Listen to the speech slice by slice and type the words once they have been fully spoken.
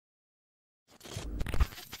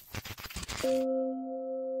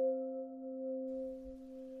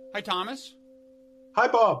Hi, Thomas. Hi,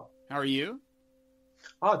 Bob. How are you?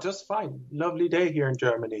 Oh, just fine. Lovely day here in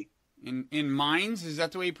Germany. In Mainz, is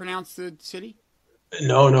that the way you pronounce the city?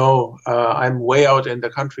 No. I'm way out in the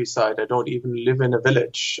countryside. I don't even live in a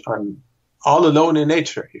village. I'm all alone in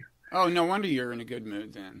nature here. Oh, no wonder you're in a good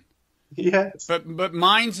mood then. Yes. But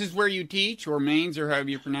Mainz is where you teach, or Mainz, or however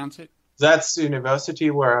you pronounce it? That's the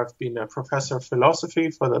university where I've been a professor of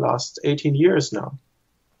philosophy for the last 18 years now.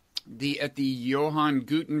 At the Johann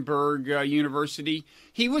Gutenberg University.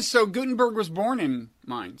 Gutenberg was born in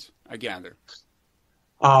Mainz, I gather.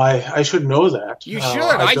 I should know that. You should.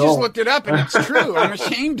 I just looked it up, and it's true. I'm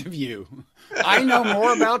ashamed of you. I know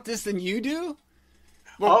more about this than you do.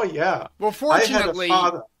 Well, oh, yeah. Well, fortunately,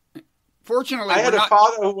 I had a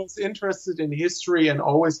father who was interested in history and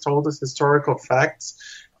always told us historical facts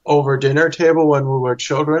over dinner table when we were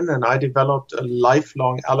children, and I developed a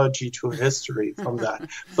lifelong allergy to history from that.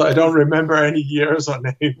 So I don't remember any years or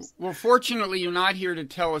names. Well, fortunately, you're not here to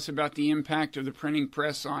tell us about the impact of the printing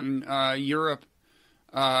press on Europe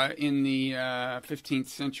in the 15th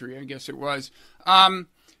century, I guess it was.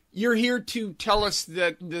 You're here to tell us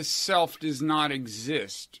that the self does not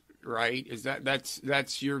exist, right? Is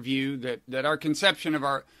that's your view, that our conception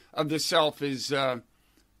of the self is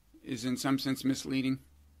in some sense misleading?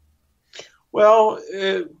 Well,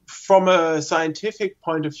 from a scientific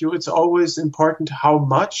point of view, it's always important how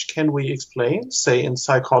much can we explain, say in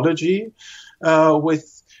psychology,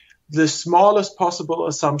 with the smallest possible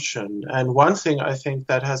assumption. And one thing I think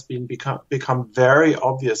that has become very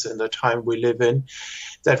obvious in the time we live in,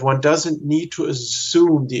 that one doesn't need to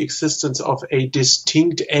assume the existence of a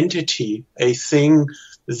distinct entity, a thing,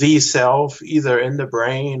 the self, either in the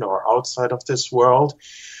brain or outside of this world,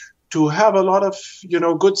 to have a lot of,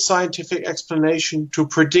 good scientific explanation to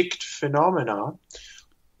predict phenomena.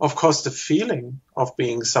 Of course, the feeling of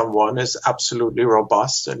being someone is absolutely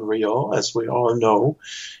robust and real, as we all know.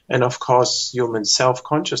 And of course, human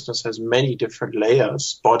self-consciousness has many different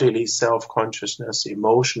layers: bodily self-consciousness,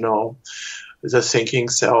 emotional, the thinking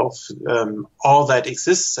self, all that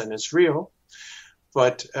exists and is real.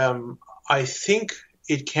 But I think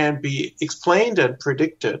it can be explained and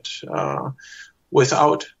predicted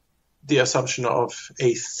without the assumption of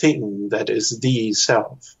a thing that is the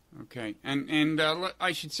self. Okay, and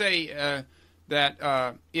I should say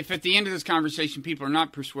that if at the end of this conversation people are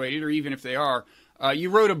not persuaded, or even if they are, you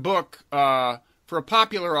wrote a book for a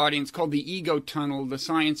popular audience called The Ego Tunnel, The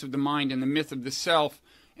Science of the Mind and the Myth of the Self.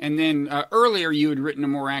 And then earlier you had written a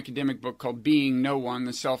more academic book called Being No One,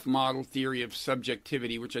 The Self-Model Theory of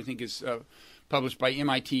Subjectivity, which I think is published by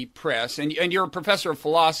MIT Press, and you're a professor of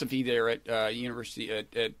philosophy there at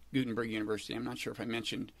at Gutenberg University. I'm not sure if I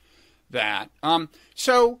mentioned that.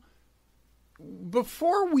 So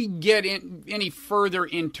before we get any further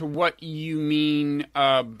into what you mean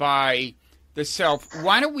by the self,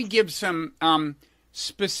 why don't we give some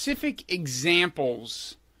specific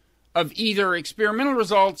examples of either experimental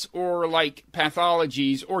results or like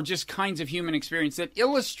pathologies or just kinds of human experience that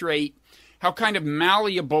illustrate how kind of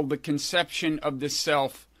malleable the conception of the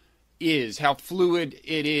self is, how fluid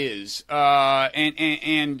it is,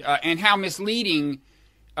 and how misleading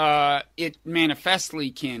it manifestly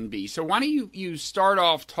can be. So why don't you start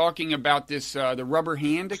off talking about this the rubber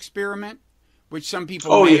hand experiment, which some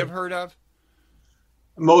people may have heard of?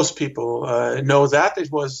 Most people know that.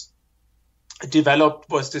 It was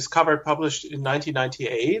discovered, published in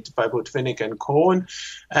 1998 by Botvinnik and Cohen.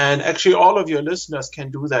 And actually all of your listeners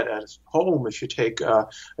can do that at home. If you take a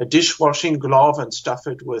dishwashing glove and stuff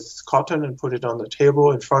it with cotton and put it on the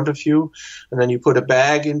table in front of you, and then you put a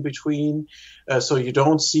bag in between so you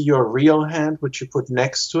don't see your real hand, which you put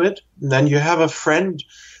next to it. And then you have a friend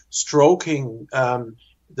stroking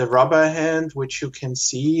the rubber hand, which you can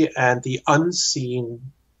see, and the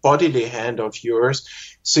unseen bodily hand of yours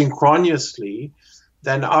synchronously.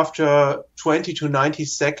 Then after 20 to 90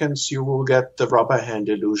 seconds, you will get the rubber hand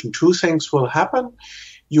illusion. Two things will happen.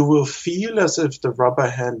 You will feel as if the rubber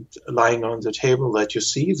hand lying on the table that you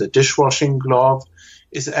see, the dishwashing glove,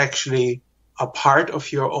 is actually a part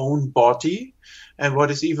of your own body. And what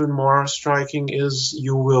is even more striking is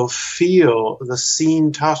you will feel the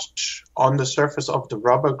seen touch on the surface of the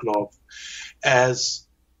rubber glove as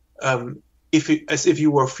if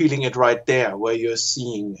you were feeling it right there where you're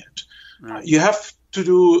seeing it. Right. You have to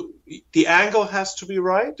do, the angle has to be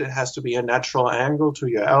right. It has to be a natural angle to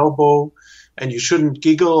your elbow, and you shouldn't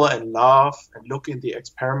giggle and laugh and look in the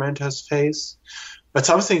experimenter's face. But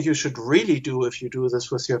something you should really do if you do this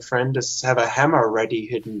with your friend is have a hammer ready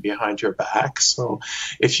hidden behind your back. So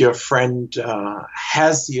if your friend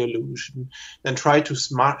has the illusion, then try to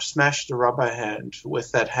smash the rubber hand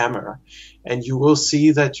with that hammer. And you will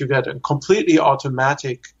see that you get a completely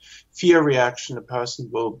automatic fear reaction. A person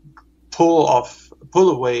will pull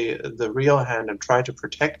away the real hand and try to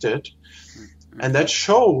protect it. And that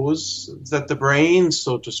shows that the brain,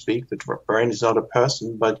 so to speak, the brain is not a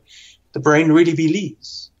person, but the brain really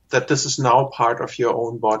believes that this is now part of your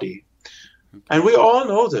own body. And we all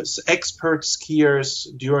know this. Expert skiers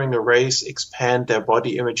during a race expand their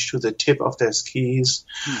body image to the tip of their skis.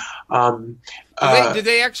 Did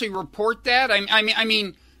they actually report that? I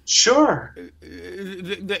mean, sure.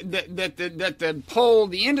 That the pole,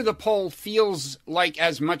 the end of the pole, feels like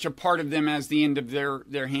as much a part of them as the end of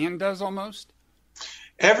their hand does, almost.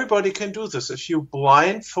 Everybody can do this. If you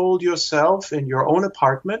blindfold yourself in your own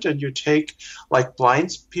apartment and you take, like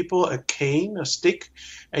blind people, a cane, a stick,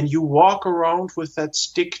 and you walk around with that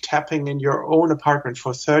stick tapping in your own apartment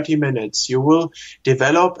for 30 minutes, you will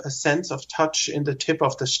develop a sense of touch in the tip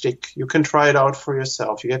of the stick. You can try it out for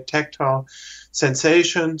yourself. You get tactile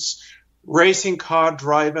sensations. Racing car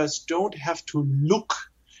drivers don't have to look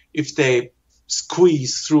if they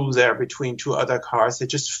squeeze through there between two other cars. They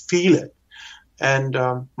just feel it. And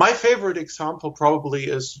my favorite example probably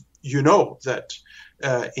is, that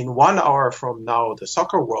in 1 hour from now, the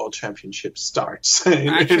Soccer World Championship starts.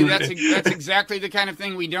 Actually, that's exactly the kind of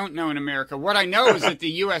thing we don't know in America. What I know is that the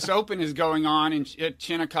U.S. Open is going on at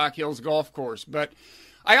Shinnecock Hills Golf Course. But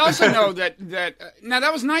I also know that now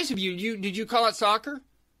that was nice of you. Did you call it soccer?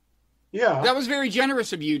 Yeah. That was very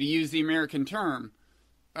generous of you to use the American term.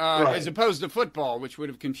 Right. As opposed to football, which would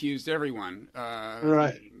have confused everyone.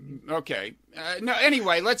 Right. Okay. No.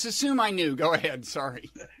 Anyway, let's assume I knew. Go ahead. Sorry.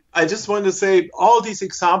 I just want to say all these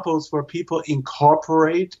examples where people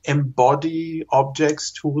embody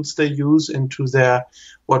objects, tools they use into their,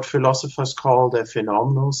 what philosophers call their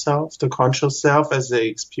phenomenal self, the conscious self as they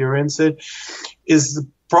experience it, is the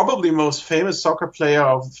probably most famous soccer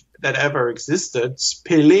player that ever existed,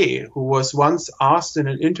 Pelé, who was once asked in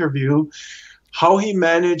an interview how he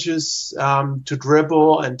manages to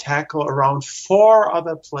dribble and tackle around 4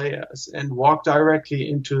 other players and walk directly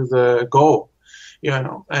into the goal,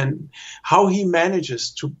 and how he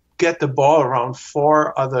manages to get the ball around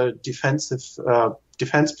 4 other defense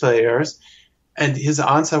players. And his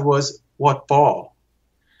answer was, what ball?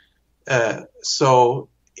 So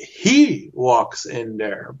he walks in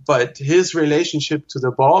there, but his relationship to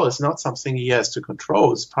the ball is not something he has to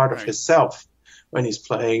control. It's part of his self when he's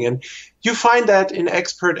playing. And you find that in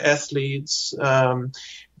expert athletes,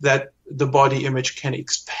 that the body image can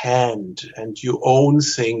expand and you own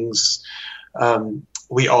things.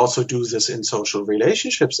 We also do this in social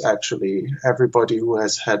relationships, actually. Everybody who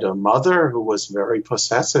has had a mother who was very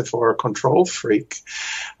possessive or a control freak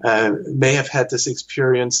may have had this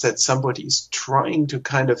experience that somebody is trying to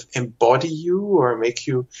kind of embody you or make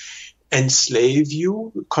you enslave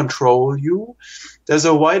you, control you. There's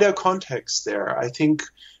a wider context there. I think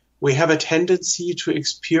we have a tendency to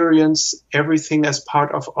experience everything as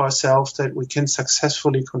part of ourselves that we can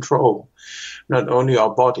successfully control, not only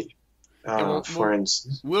our body. For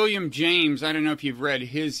instance, William James, I don't know if you've read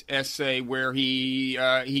his essay where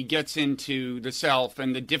he gets into the self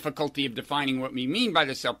and the difficulty of defining what we mean by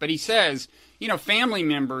the self. But he says, family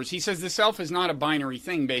members, he says the self is not a binary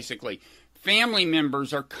thing, basically. Family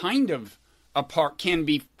members are can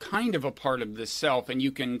be kind of a part of the self, and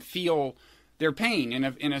you can feel their pain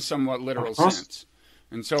in a somewhat literal sense.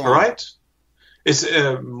 And so on. Right. Is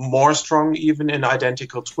more strong even in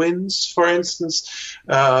identical twins, for instance.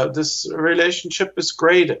 This relationship is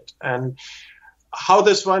graded. And how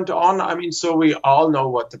this went on, so we all know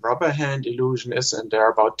what the rubber hand illusion is, and there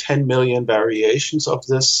are about 10 million variations of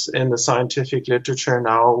this in the scientific literature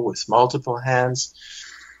now with multiple hands.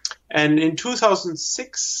 And in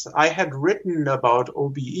 2006, I had written about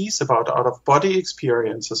OBEs, about out-of-body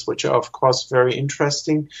experiences, which are, of course, very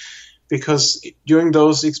interesting, because during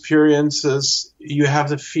those experiences, you have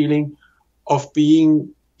the feeling of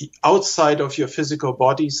being outside of your physical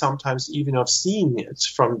body, sometimes even of seeing it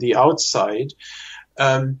from the outside.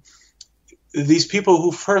 These people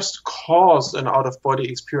who first caused an out-of-body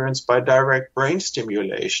experience by direct brain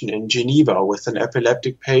stimulation in Geneva with an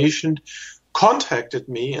epileptic patient contacted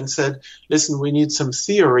me and said, listen, we need some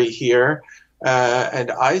theory here.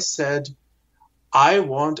 And I said, I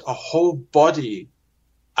want a whole body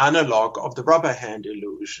analog of the rubber hand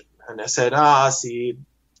illusion. And I said, see,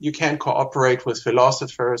 you can't cooperate with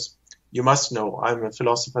philosophers. You must know I'm a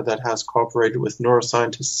philosopher that has cooperated with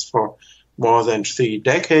neuroscientists for more than 3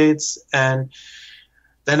 decades. And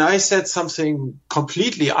Then I said something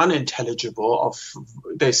completely unintelligible.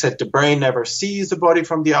 They said the brain never sees the body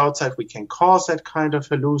from the outside. We can cause that kind of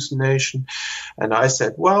hallucination. And I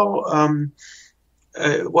said, well,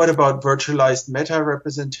 what about virtualized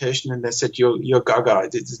meta-representation? And they said, you're gaga.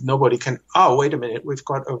 Nobody can. Oh, wait a minute. We've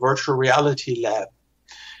got a virtual reality lab.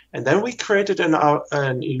 And then we created an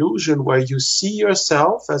illusion where you see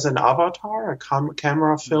yourself as an avatar. A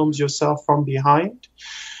camera films yourself from behind.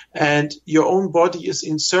 And your own body is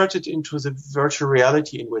inserted into the virtual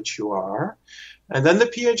reality in which you are. And then the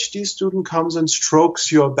PhD student comes and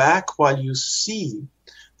strokes your back while you see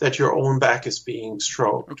that your own back is being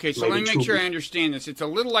stroked. Okay, so let me make sure I understand this. It's a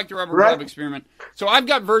little like the rubber glove experiment. So I've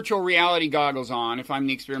got virtual reality goggles on if I'm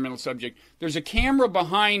the experimental subject. There's a camera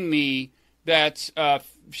behind me that's,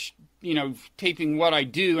 taping what I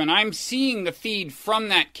do, and I'm seeing the feed from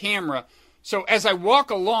that camera. So as I walk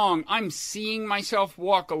along, I'm seeing myself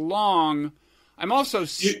walk along. I'm also...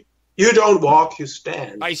 You don't walk, you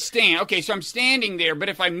stand. I stand. Okay, so I'm standing there, but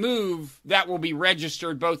if I move, that will be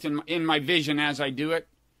registered both in my vision as I do it?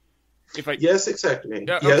 Yes, exactly.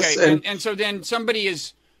 Okay, yes, and so then somebody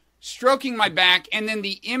is stroking my back, and then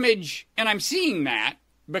the image, and I'm seeing that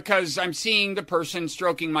because I'm seeing the person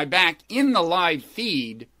stroking my back in the live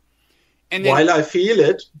feed. And then, while I feel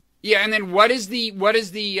it. Yeah, and then what is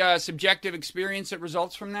the subjective experience that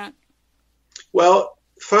results from that? Well,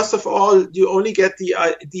 first of all, you only get the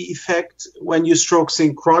effect when you stroke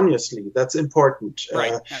synchronously. That's important.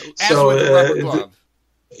 Right. As with the rubber glove.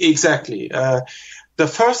 Exactly. The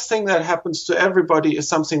first thing that happens to everybody is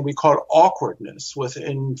something we call awkwardness.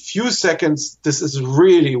 Within few seconds, this is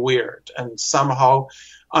really weird and somehow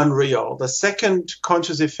unreal. The second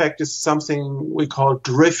conscious effect is something we call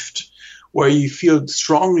drift, where you feel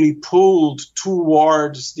strongly pulled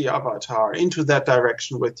towards the avatar into that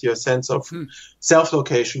direction with your sense of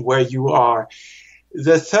self-location where you are.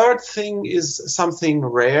 The third thing is something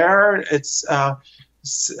rare. It's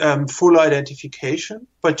full identification.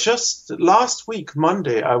 But just last week,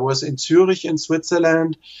 Monday, I was in Zurich in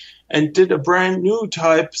Switzerland and did a brand new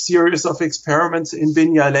type series of experiments in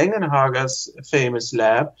Binja Lengenhager's famous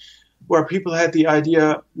lab, where people had the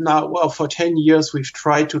idea, for 10 years we've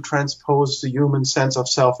tried to transpose the human sense of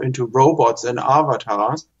self into robots and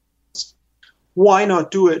avatars. Why not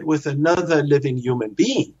do it with another living human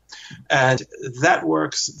being? And that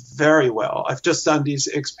works very well. I've just done these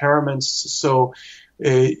experiments, so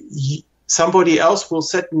somebody else will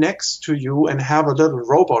sit next to you and have a little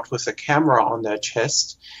robot with a camera on their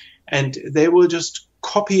chest, and they will just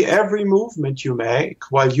copy every movement you make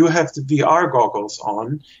while you have the VR goggles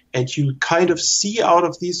on, and you kind of see out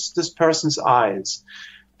of this person's eyes.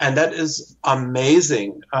 And that is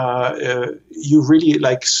amazing. You really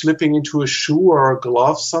like slipping into a shoe or a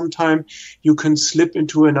glove sometime. You can slip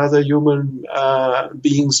into another human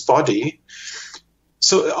being's body.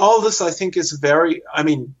 So all this, I think, is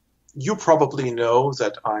you probably know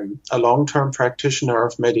that I'm a long-term practitioner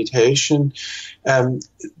of meditation.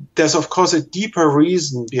 There's, of course, a deeper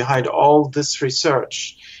reason behind all this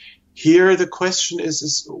research. Here, the question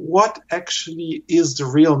is what actually is the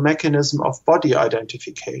real mechanism of body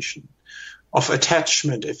identification, of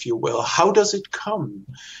attachment, if you will? How does it come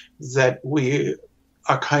that we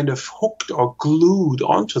are kind of hooked or glued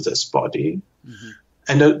onto this body? Mm-hmm.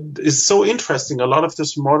 And it's so interesting. A lot of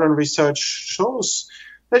this modern research shows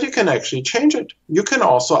that you can actually change it. You can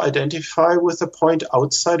also identify with a point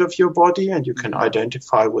outside of your body, and you can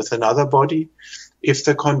identify with another body if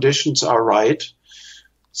the conditions are right.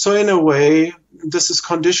 So in a way, this is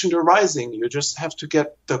conditioned arising. You just have to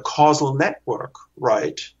get the causal network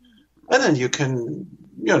right. And then you can,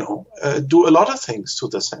 do a lot of things to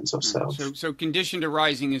the sense of self. So conditioned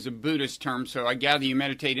arising is a Buddhist term. So I gather you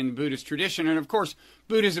meditate in the Buddhist tradition. And of course,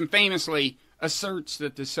 Buddhism famously asserts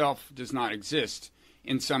that the self does not exist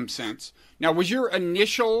in some sense. Now, was your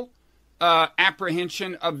initial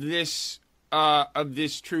apprehension of this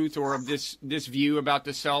truth or of this view about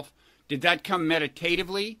the self, did that come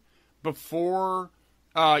meditatively before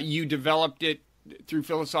you developed it through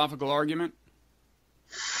philosophical argument?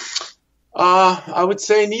 I would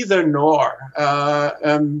say neither nor.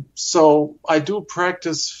 So I do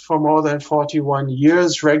practice for more than 41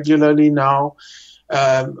 years regularly now.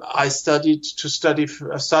 I started to study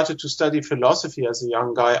philosophy as a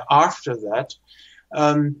young guy after that.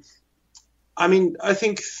 I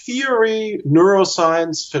think theory,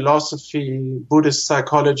 neuroscience, philosophy, Buddhist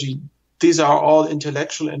psychology, these are all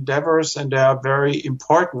intellectual endeavors, and they are very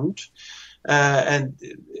important. And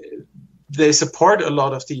they support a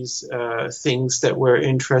lot of these things that we're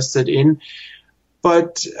interested in.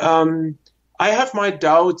 But I have my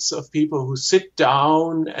doubts of people who sit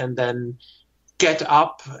down and then get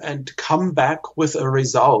up and come back with a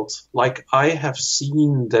result. Like, I have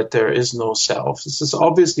seen that there is no self. This is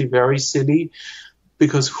obviously very silly,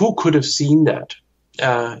 because who could have seen that?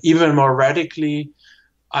 Even more radically,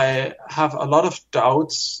 I have a lot of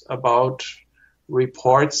doubts about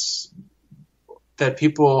reports that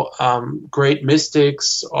people, great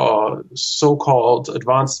mystics or so-called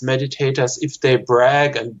advanced meditators, if they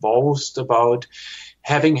brag and boast about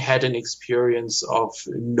having had an experience of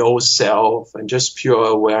no self and just pure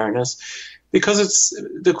awareness, because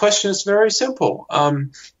the question is very simple.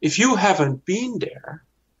 If you haven't been there,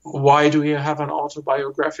 why do you have an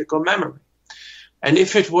autobiographical memory? And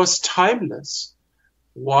if it was timeless,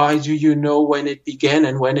 why do you know when it began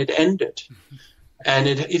and when it ended? And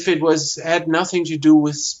if it had nothing to do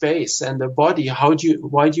with space and the body,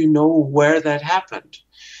 why do you know where that happened?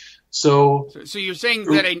 So you're saying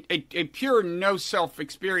that a pure no self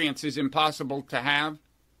experience is impossible to have?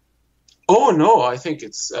 Oh no, I think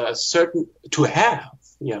it's certain to have.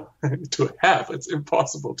 Yeah, to have. It's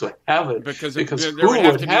impossible to have it because there would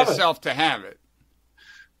have to be a self to have it.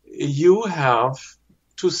 You have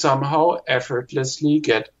to somehow effortlessly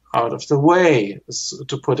get out of the way,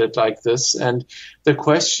 to put it like this. And the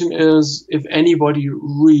question is if anybody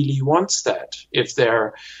really wants that, if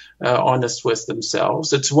they're honest with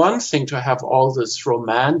themselves. It's one thing to have all this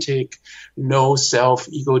romantic, no self,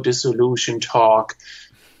 ego dissolution talk.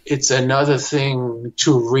 It's another thing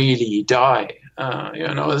to really die.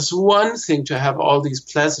 It's one thing to have all these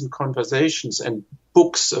pleasant conversations and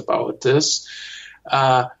books about this.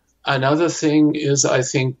 Another thing is, I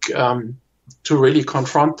think, to really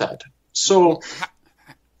confront that. So,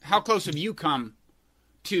 how close have you come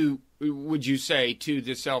to, would you say, to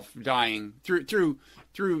the self-dying through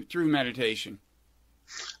meditation?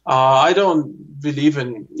 I don't believe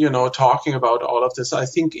in, talking about all of this. I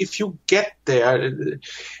think if you get there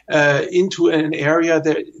into an area,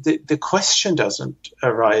 the question doesn't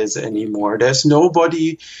arise anymore. There's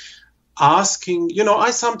nobody asking,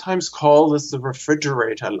 I sometimes call this the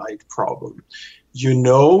refrigerator light problem. You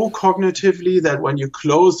know cognitively that when you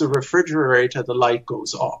close the refrigerator, the light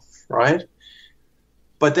goes off, right?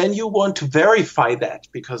 But then you want to verify that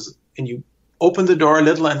and you open the door a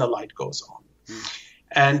little and the light goes on.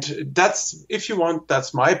 And that's, if you want,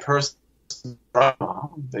 that's my personal drama,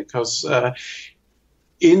 because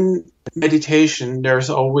in meditation, there's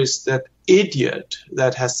always that idiot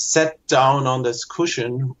that has sat down on this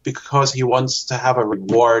cushion because he wants to have a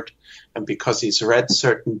reward and because he's read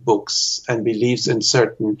certain books and believes in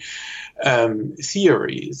certain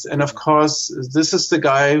theories. And of course, this is the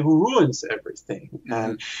guy who ruins everything.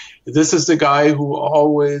 And this is the guy who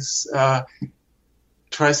always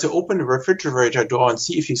tries to open the refrigerator door and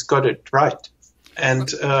see if he's got it right.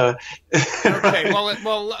 And okay,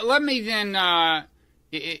 well, let me then,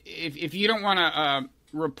 if you don't want to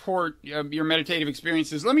report your meditative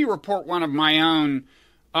experiences, let me report one of my own.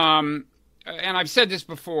 And I've said this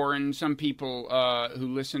before, and some people who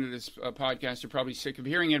listen to this podcast are probably sick of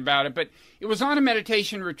hearing about it, but it was on a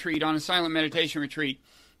meditation retreat, on a silent meditation retreat,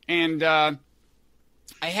 and I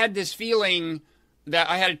had this feeling that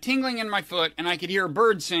I had a tingling in my foot, and I could hear a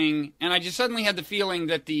bird sing, and I just suddenly had the feeling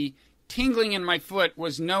that the tingling in my foot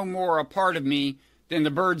was no more a part of me than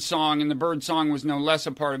the bird song, and the bird song was no less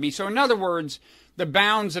a part of me. So in other words, the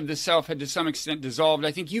bounds of the self had to some extent dissolved.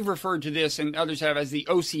 I think you've referred to this, and others have, as the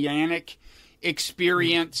oceanic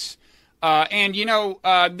experience. And,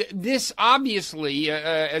 this obviously,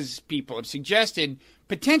 as people have suggested,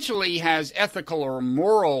 potentially has ethical or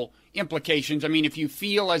moral implications. I mean, if you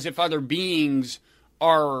feel as if other beings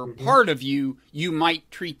are part of you, you might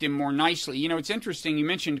treat them more nicely. It's interesting. You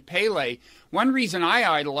mentioned Pele. One reason I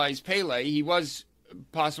idolize Pele, he was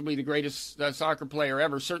possibly the greatest soccer player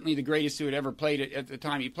ever, certainly the greatest who had ever played at the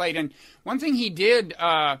time he played. And one thing he did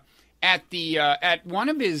at one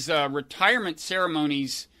of his retirement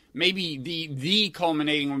ceremonies, maybe the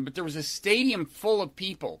culminating one, but there was a stadium full of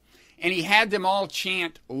people, and he had them all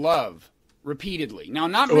chant love repeatedly. Now,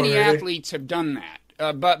 not many athletes have done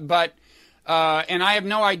that, but and I have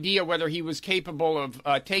no idea whether he was capable of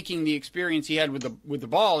taking the experience he had with the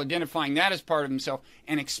ball, identifying that as part of himself,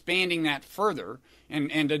 and expanding that further,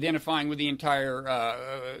 and identifying with the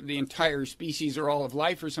entire species or all of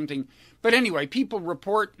life or something. But anyway, people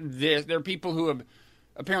report this. There are people who have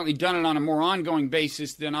apparently done it on a more ongoing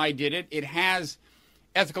basis than I did it. It has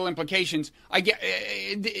ethical implications.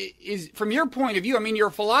 From your point of view, I mean, you're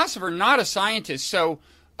a philosopher, not a scientist, so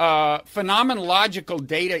phenomenological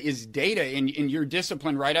data is data in your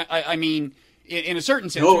discipline, right? I mean, in a certain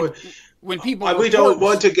sense. No, when people we don't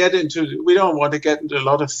want to get into a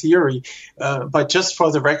lot of theory, but just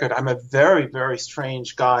for the record, I'm a very, very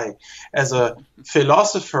strange guy. As a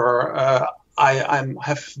philosopher, I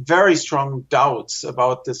have very strong doubts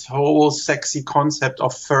about this whole sexy concept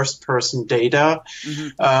of first-person data.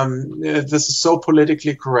 This is so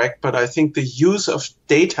politically correct, but I think the use of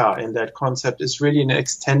data in that concept is really an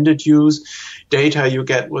extended use. Data you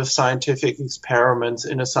get with scientific experiments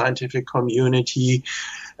in a scientific community,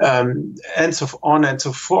 and so on and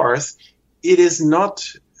so forth. It is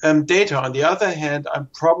not data. On the other hand, I'm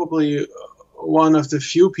probably one of the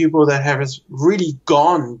few people that has really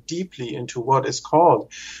gone deeply into what is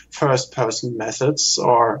called first-person methods,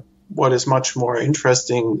 or what is much more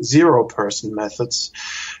interesting, zero-person methods,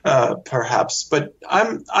 perhaps. But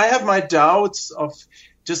I have my doubts of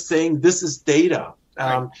just saying this is data.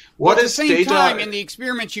 Right. What at is the same data? time, in the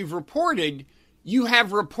experiments you've reported, you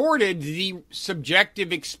have reported the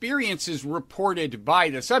subjective experiences reported by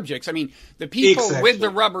the subjects. I mean, the people with the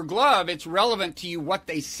rubber glove, it's relevant to you what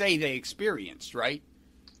they say they experienced, right?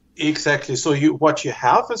 Exactly. So what you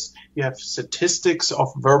have is you have statistics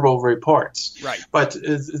of verbal reports. Right. But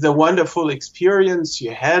the wonderful experience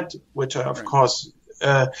you had, which I, of course,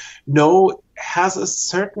 know, has a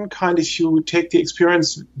certain kind, if you take the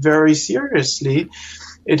experience very seriously,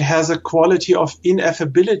 it has a quality of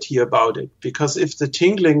ineffability about it, because if the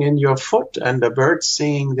tingling in your foot and the birds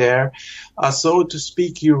singing there are, so to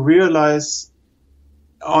speak, you realize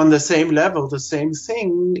on the same level the same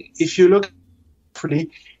thing. If you look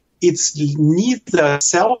carefully, it's neither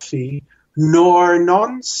selfie nor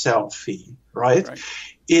non-selfie, right?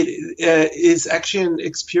 It is actually an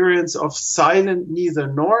experience of silent neither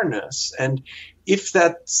norness. And if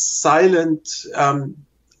that silent,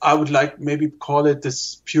 I would like maybe call it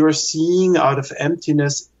this pure seeing out of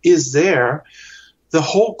emptiness, is there, the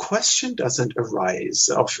whole question doesn't arise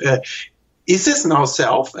of, is this now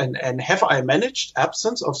self, and have I managed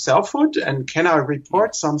absence of selfhood, and can I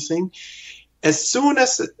report something? As soon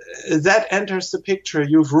as that enters the picture,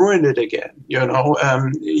 you've ruined it again. You're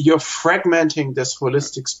fragmenting this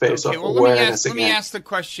holistic space of awareness again. Let me ask the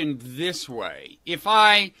question this way. If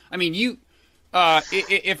I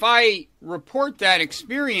report that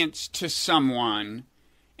experience to someone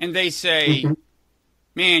and they say,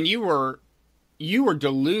 man, you were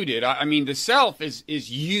deluded. I mean, the self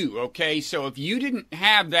is you, okay? So if you didn't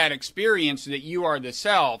have that experience that you are the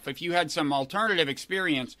self, if you had some alternative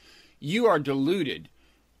experience, you are deluded.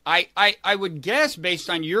 I would guess, based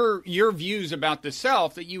on your views about the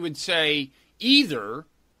self, that you would say either,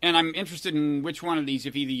 and I'm interested in which one of these,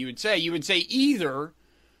 if either you would say either,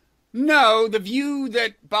 no, the view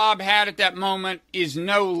that Bob had at that moment is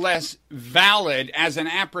no less valid as an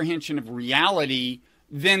apprehension of reality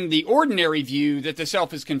than the ordinary view that the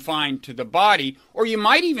self is confined to the body. Or you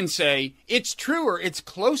might even say it's truer, it's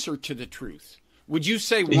closer to the truth. Would you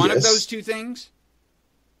say one of those two things?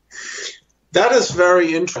 That is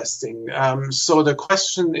very interesting. So the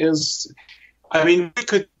question is, I mean, we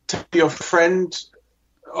could tell your friend,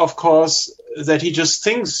 of course, that he just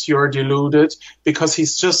thinks you're deluded because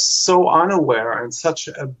he's just so unaware and such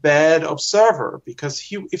a bad observer. Because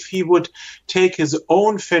if he would take his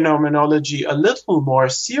own phenomenology a little more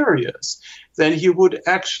serious, then he would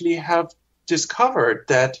actually have discovered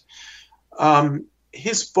that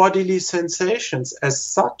his bodily sensations as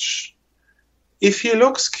such, if he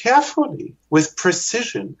looks carefully with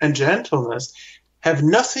precision and gentleness, have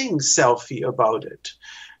nothing selfie about it.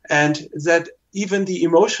 And that even the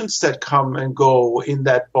emotions that come and go in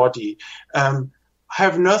that body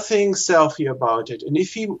have nothing selfie about it. And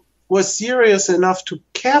if he was serious enough to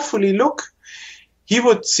carefully look, he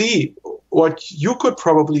would see what you could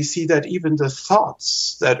probably see, that even the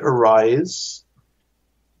thoughts that arise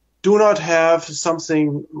do not have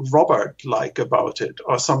something Robert-like about it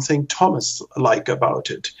or something Thomas-like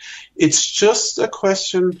about it. It's just a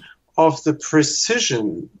question of the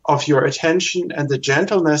precision of your attention and the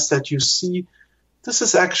gentleness that you see. This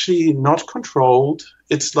is actually not controlled.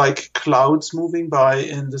 It's like clouds moving by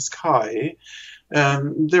in the sky.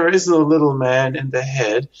 There is a little man in the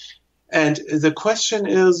head. And the question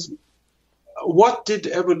is, what did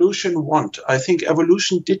evolution want? I think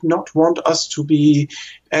evolution did not want us to be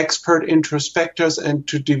expert introspectors and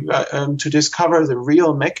to discover the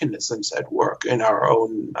real mechanisms at work in our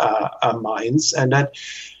own minds. And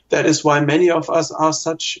that is why many of us are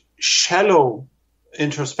such shallow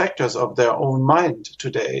introspectors of their own mind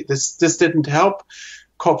today. This didn't help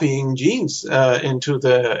copying genes into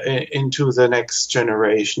the next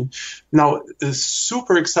generation. Now, the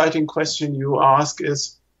super exciting question you ask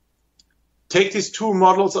is, take these two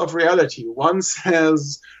models of reality. One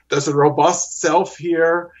says there's a robust self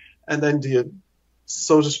here and then the,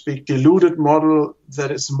 so to speak, deluded model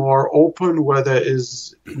that is more open, where there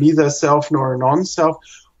is neither self nor non-self.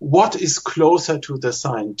 What is closer to the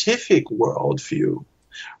scientific worldview,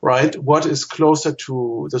 right? What is closer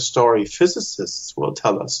to the story physicists will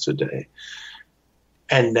tell us today?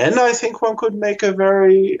 And then I think one could make a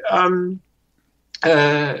very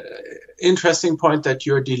interesting point that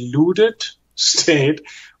your deluded state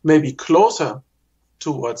may be closer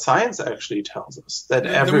to what science actually tells us, that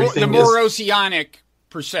everything the more oceanic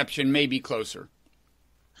perception may be closer.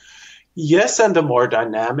 Yes, and the more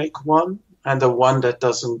dynamic one, and the one that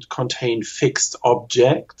doesn't contain fixed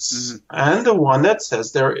objects, and the one that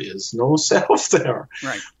says there is no self there.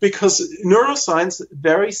 Right. Because neuroscience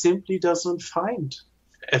very simply doesn't find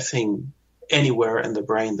a thing anywhere in the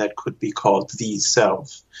brain that could be called the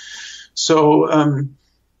self. So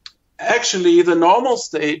actually, the normal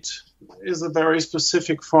state is a very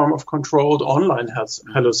specific form of controlled online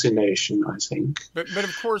hallucination, I think. But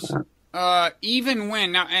of course, even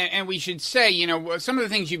when now, and we should say, you know, some of the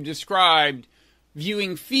things you've described,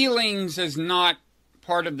 viewing feelings as not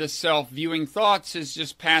part of the self, viewing thoughts as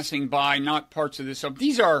just passing by, not parts of the self.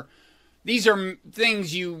 These are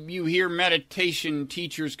things you hear meditation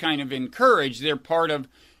teachers kind of encourage. They're part of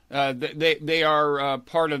they are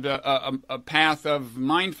part of a path of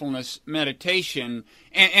mindfulness meditation,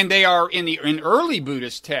 and they are in early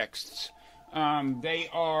Buddhist texts. They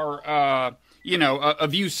are a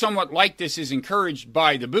view somewhat like this is encouraged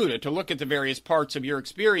by the Buddha, to look at the various parts of your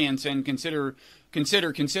experience and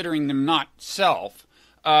considering them not self.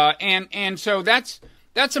 And so that's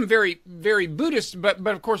some very, very Buddhist, but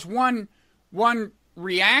of course one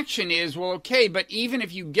reaction is, well, okay, but even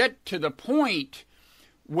if you get to the point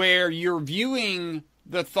where you're viewing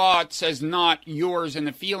the thoughts as not yours and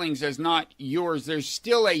the feelings as not yours, there's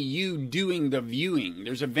still a you doing the viewing.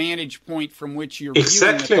 There's a vantage point from which you're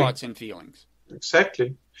viewing the thoughts and feelings.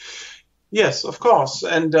 Exactly. Yes, of course.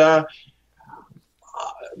 And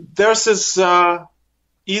there's this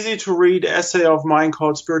easy to read essay of mine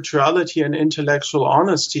called Spirituality and Intellectual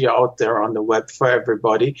Honesty out there on the web for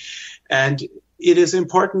everybody. And it is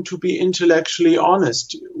important to be intellectually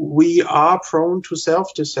honest. We are prone to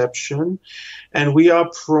self-deception, and we are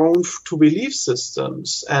prone to belief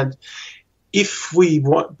systems. And if we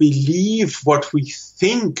believe what we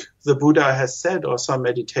think the Buddha has said, or some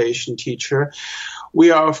meditation teacher, we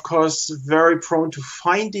are, of course, very prone to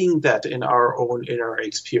finding that in our own inner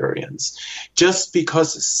experience. Just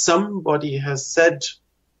because somebody has said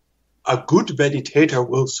a good meditator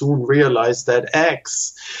will soon realize that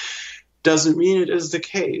X doesn't mean it is the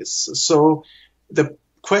case. So the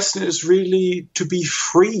question is really to be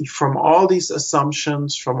free from all these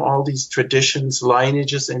assumptions, from all these traditions,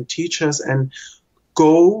 lineages, and teachers, and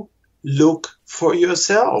go look for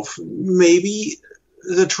yourself. Maybe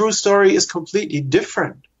the true story is completely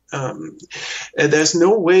different. There's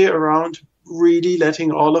no way around really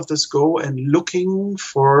letting all of this go and looking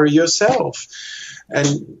for yourself.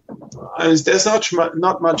 And there's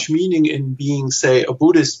not much meaning in being, say, a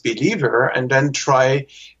Buddhist believer and then try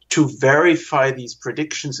to verify these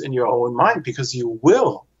predictions in your own mind, because you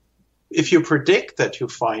will. If you predict that you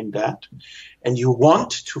find that, and you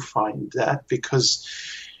want to find that because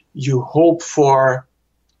you hope for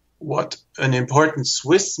what an important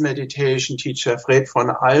Swiss meditation teacher, Fred von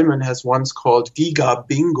Almen, has once called Giga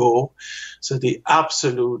Bingo, so the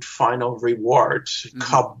absolute final reward,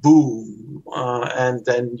 kaboom, and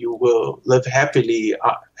then you will live happily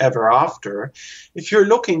ever after. If you're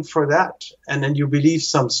looking for that, and then you believe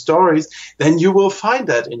some stories, then you will find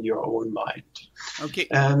that in your own mind. Okay.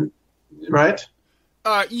 Right?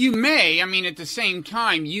 You may. I mean, at the same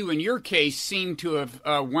time, you in your case seem to have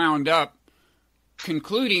wound up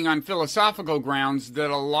concluding on philosophical grounds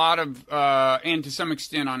that a lot of, and to some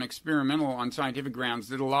extent on experimental, on scientific grounds,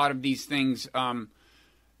 that a lot of these things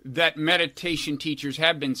that meditation teachers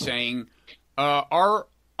have been saying are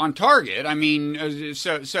on target. I mean,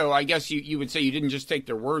 so I guess you would say you didn't just take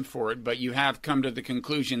their word for it, but you have come to the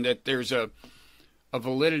conclusion that there's a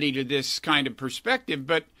validity to this kind of perspective.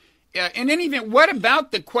 But in any event, what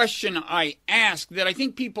about the question I asked that I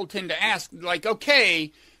think people tend to ask, like,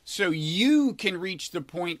 okay, so you can reach the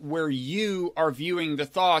point where you are viewing the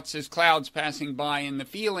thoughts as clouds passing by and the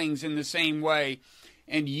feelings in the same way,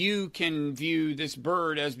 and you can view this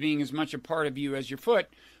bird as being as much a part of you as your foot,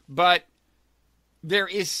 but there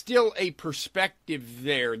is still a perspective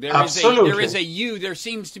there. There is a you. There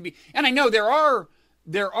seems to be, and I know there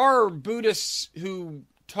are Buddhists who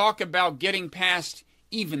talk about getting past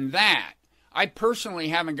even that. I personally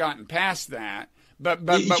haven't gotten past that.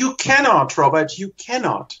 But you cannot, Robert. You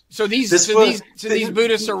cannot. So these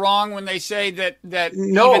Buddhists are wrong when they say that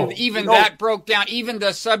even that broke down, even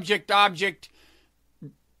the subject-object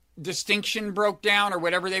distinction broke down, or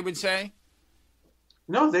whatever they would say.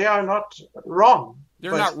 No, they are not wrong.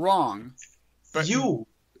 They're not wrong. But you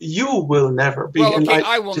will never be. Well, okay,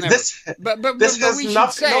 I will never. This has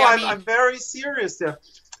nothing. No, I'm very serious there.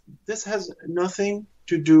 This has nothing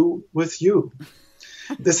to do with you.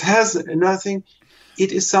 This has nothing.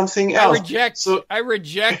 It is something else. I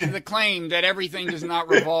reject the claim that everything does not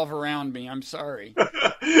revolve around me. I'm sorry.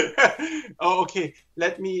 Oh, okay.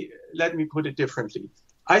 Let me put it differently.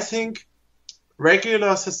 I think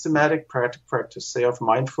regular systematic practice, say of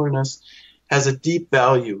mindfulness, has a deep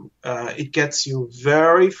value. It gets you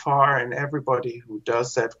very far, and everybody who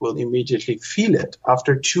does that will immediately feel it.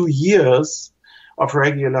 After 2 years of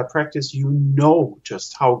regular practice, you know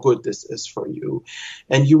just how good this is for you.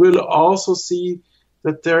 And you will also see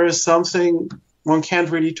that there is something one can't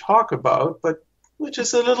really talk about, but which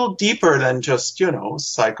is a little deeper than just,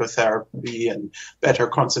 psychotherapy and better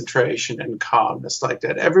concentration and calmness like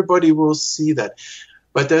that. Everybody will see that.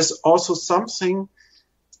 But there's also something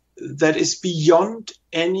that is beyond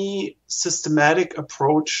any systematic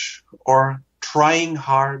approach or trying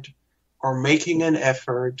hard or making an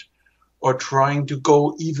effort or trying to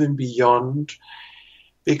go even beyond,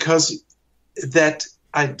 because that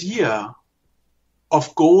idea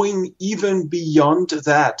of going even beyond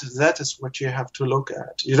that is what you have to look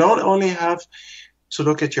at. You don't only have to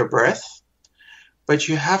look at your breath, but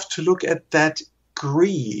you have to look at that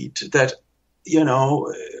greed, that,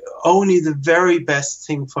 only the very best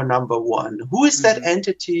thing for number one. Who is that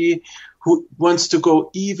entity who wants to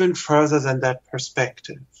go even further than that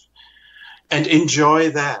perspective and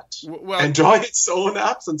enjoy that? Well, enjoy its own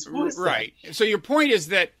absence. Right. So your point is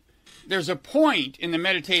that there's a point in the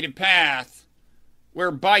meditative path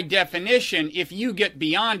where, by definition, if you get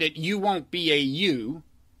beyond it, you won't be a you,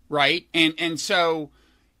 right? And so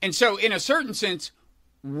in a certain sense,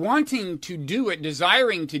 wanting to do it,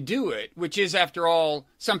 desiring to do it, which is, after all,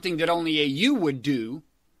 something that only a you would do,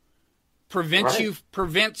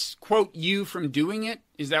 prevents, quote, you from doing it?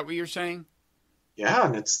 Is that what you're saying? Yeah,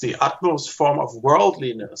 and it's the utmost form of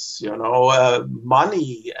worldliness.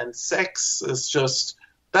 Money and sex is just,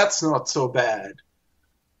 that's not so bad.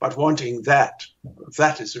 But wanting that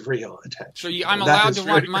is real attention. So I'm allowed to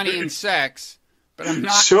want money and sex, but I'm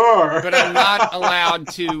not. Sure. But I'm not allowed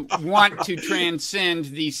to want to transcend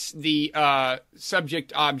the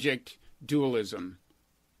subject-object dualism.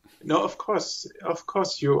 No, of course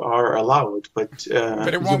you are allowed, but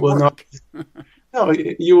it won't work. No,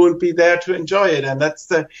 you won't be there to enjoy it, and that's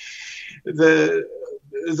the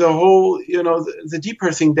whole, the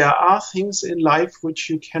deeper thing. There are things in life which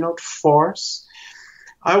you cannot force.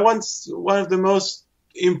 One of the most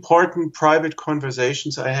important private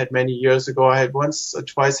conversations I had many years ago, I had once or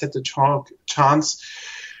twice had the chance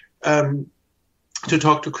to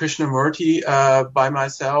talk to Krishnamurti by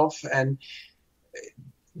myself, and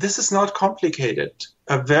this is not complicated.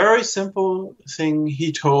 A very simple thing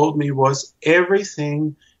he told me was,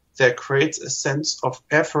 everything that creates a sense of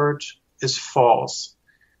effort is false.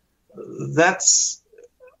 That's,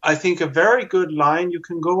 I think, a very good line you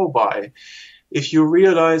can go by. If you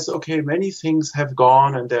realize, okay, many things have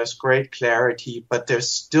gone and there's great clarity, but there's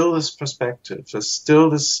still this perspective, there's still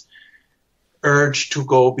this urge to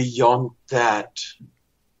go beyond that.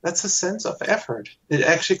 That's a sense of effort. It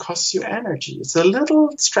actually costs you energy. It's a little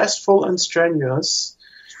stressful and strenuous.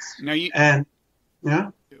 Yeah.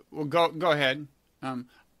 Well, go ahead. Well,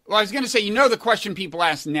 I was going to say, the question people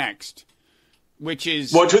ask next, which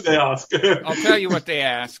is, what do they ask? I'll tell you what they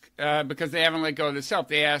ask, because they haven't let go of the self.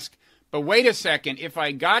 They ask, but wait a second, if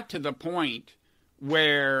I got to the point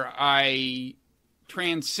where I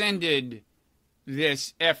transcended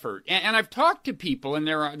this effort, and I've talked to people, and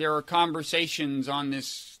there are conversations on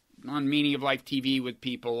Meaning of Life TV with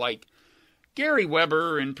people like Gary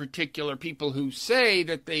Weber in particular, people who say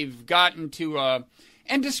that they've gotten to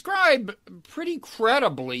and describe pretty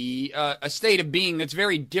credibly a state of being that's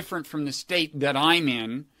very different from the state that I'm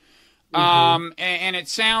in. Mm-hmm. And it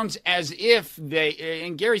sounds as if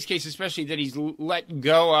in Gary's case especially, that he's let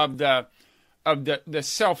go of the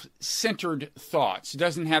self-centered thoughts,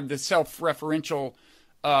 doesn't have the self-referential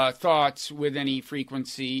thoughts with any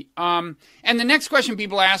frequency. And the next question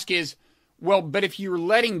people ask is, well, but if you're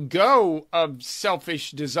letting go of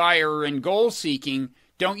selfish desire and goal seeking,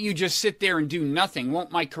 don't you just sit there and do nothing?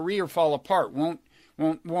 Won't my career fall apart? Won't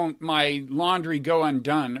my laundry go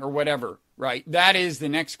undone, or whatever? Right? That is the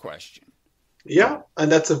next question. Yeah,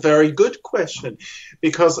 and that's a very good question,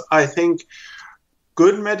 because I think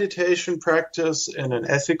good meditation practice in an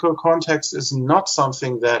ethical context is not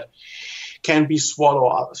something that can be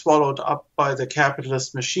swallowed up by the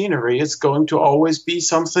capitalist machinery. It's going to always be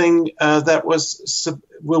something that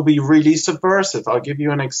will be really subversive. I'll give you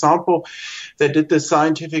an example. They did the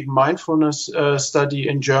scientific mindfulness study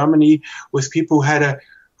in Germany with people who had a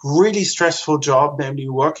really stressful job, namely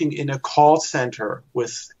working in a call center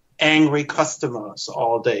with angry customers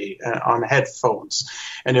all day on headphones.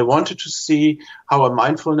 And they wanted to see how a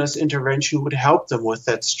mindfulness intervention would help them with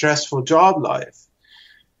that stressful job life.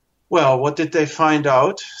 Well, what did they find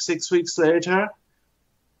out 6 weeks later?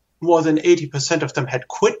 More than 80% of them had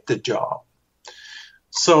quit the job.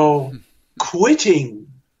 So quitting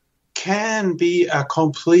can be a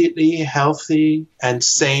completely healthy and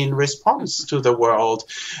sane response to the world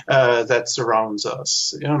that surrounds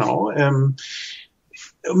us.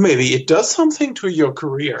 Maybe it does something to your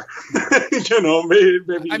career.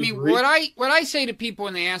 Maybe. I mean, what I say to people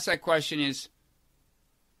when they ask that question is,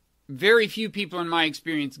 very few people in my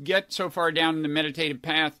experience get so far down in the meditative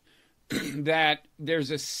path that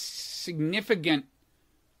there's a significant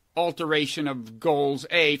alteration of goals.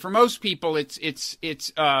 For most people, it's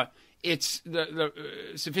the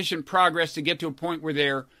sufficient progress to get to a point where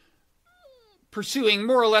they're pursuing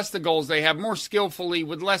more or less the goals they have, more skillfully,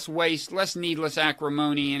 with less waste, less needless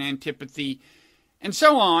acrimony and antipathy, and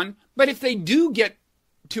so on. But if they do get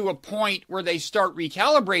to a point where they start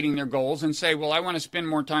recalibrating their goals and say, well, I want to spend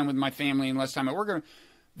more time with my family and less time at work,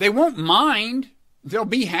 they won't mind. They'll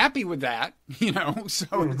be happy with that,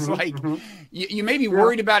 So it's like you may be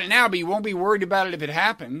worried about it now, but you won't be worried about it if it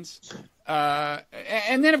happens.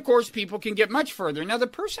 And then, of course, people can get much further. Now, the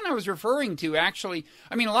person I was referring to, actually,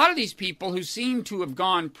 I mean, a lot of these people who seem to have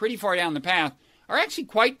gone pretty far down the path are actually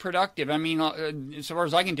quite productive. I mean, as far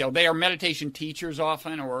as I can tell, they are meditation teachers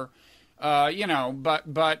often, or but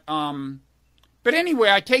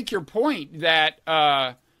anyway, I take your point that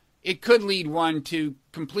it could lead one to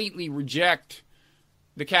completely reject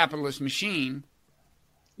the capitalist machine.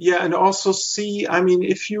 Yeah, and also see, I mean,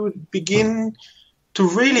 if you begin to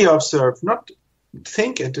really observe, not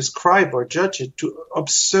think and describe or judge it, to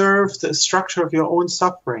observe the structure of your own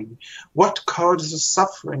suffering, what causes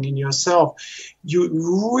suffering in yourself, you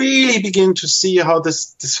really begin to see how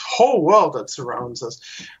this whole world that surrounds us,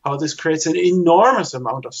 how this creates an enormous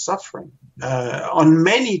amount of suffering on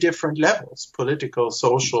many different levels, political,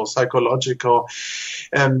 social, psychological.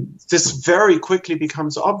 This very quickly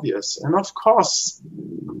becomes obvious. And of course,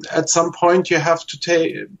 at some point you have to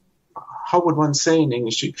take, how would one say in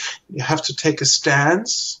English? You have to take a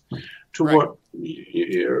stance to right. what.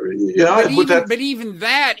 But even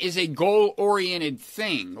that is a goal-oriented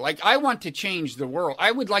thing. Like, I want to change the world.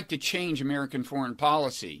 I would like to change American foreign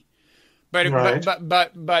policy. But right.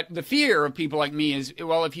 but the fear of people like me is,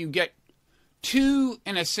 well, if you get too,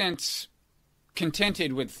 in a sense,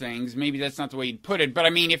 contented with things, maybe that's not the way you'd put it. But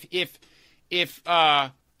I mean,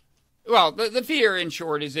 well, the fear, in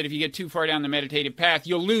short, is that if you get too far down the meditative path,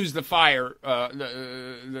 you'll lose the fire,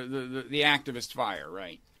 the activist fire,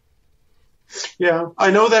 right? Yeah, I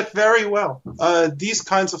know that very well. These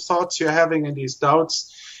kinds of thoughts you're having and these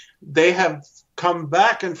doubts, they have come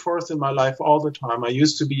back and forth in my life all the time. I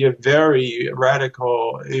used to be a very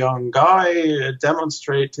radical young guy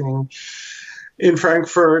demonstrating in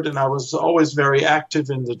Frankfurt, and I was always very active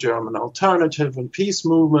in the German alternative and peace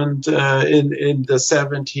movement in the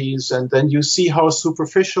 70s. And then you see how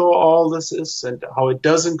superficial all this is and how it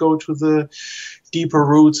doesn't go to the deeper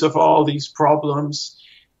roots of all these problems.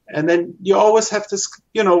 And then you always have this,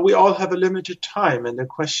 we all have a limited time. And the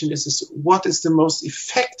question is what is the most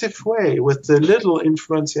effective way with the little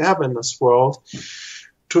influence you have in this world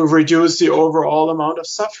to reduce the overall amount of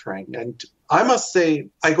suffering? And I must say,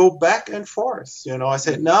 I go back and forth. I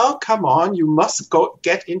say, now, come on, you must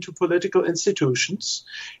get into political institutions.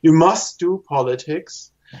 You must do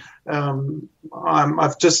politics.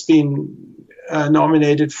 I've just been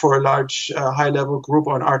nominated for a large high-level group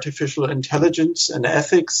on artificial intelligence and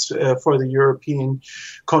ethics for the European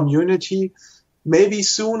community. Maybe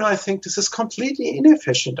soon. I think this is completely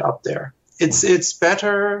inefficient up there. It's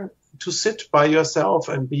better to sit by yourself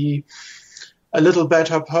and be a little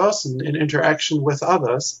better person in interaction with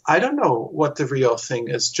others. I don't know what the real thing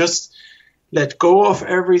is. Just let go of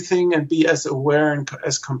everything and be as aware and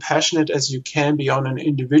as compassionate as you can be on an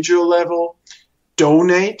individual level.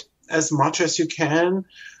 Donate as much as you can.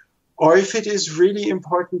 Or if it is really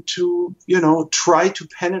important to, try to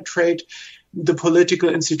penetrate the political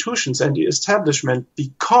institutions and the establishment,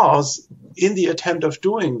 because in the attempt of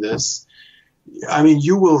doing this, I mean,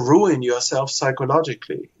 you will ruin yourself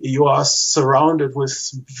psychologically. You are surrounded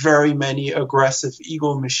with very many aggressive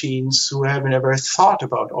ego machines who have never thought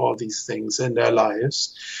about all these things in their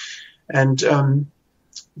lives. And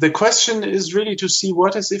the question is really to see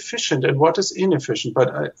what is efficient and what is inefficient.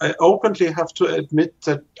 But I openly have to admit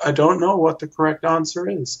that I don't know what the correct answer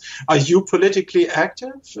is. Are you politically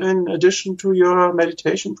active in addition to your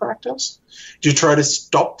meditation practice? Do you try to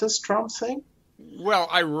stop this Trump thing? Well,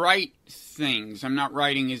 I write things. I'm not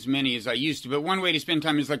writing as many as I used to, but one way to spend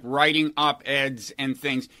time is like writing op-eds and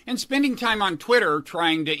things, and spending time on Twitter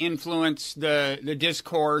trying to influence the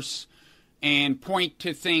discourse and point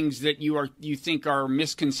to things that you think are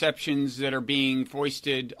misconceptions that are being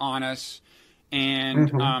foisted on us,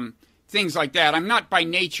 and things like that. I'm not by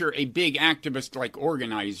nature a big activist like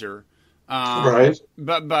organizer. Right.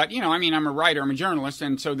 But you know, I mean, I'm a writer, I'm a journalist,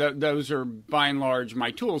 and so those are by and large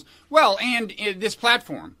my tools. Well, and this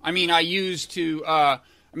platform. I mean, I used to.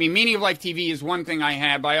 Meaning of Life TV is one thing I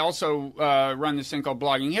have. I also run this thing called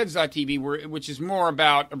BloggingHeads.tv, which is more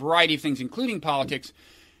about a variety of things, including politics.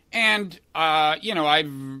 And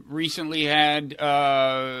I've recently had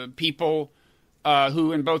people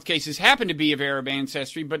who, in both cases, happen to be of Arab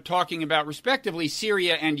ancestry, but talking about respectively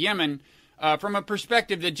Syria and Yemen. From a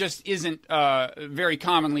perspective that just isn't very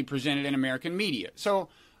commonly presented in American media. So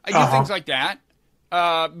I do things like that.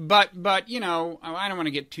 But you know, I don't want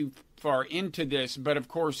to get too far into this, but of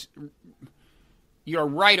course, you're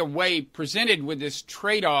right away presented with this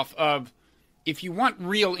trade-off of if you want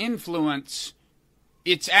real influence,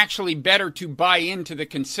 it's actually better to buy into the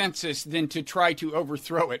consensus than to try to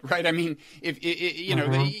overthrow it, right? I mean, if you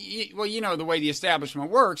know, the way the establishment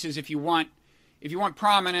works is if you want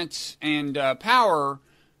prominence and power,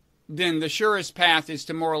 then the surest path is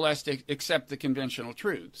to more or less accept the conventional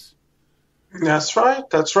truths. That's right.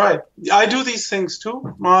 That's right. I do these things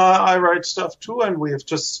too. I write stuff too, and we have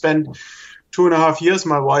just spent 2.5 years.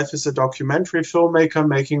 My wife is a documentary filmmaker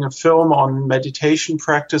making a film on meditation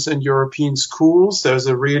practice in European schools. There's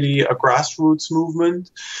a grassroots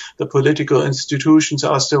movement. The political institutions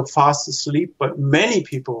are still fast asleep, but many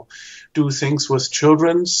people do things with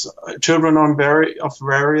children of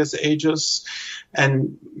various ages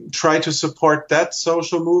and try to support that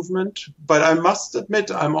social movement. But I must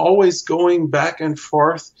admit, I'm always going back and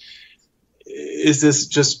forth. Is this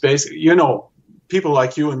just basic, people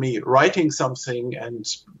like you and me writing something and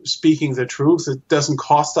speaking the truth, it doesn't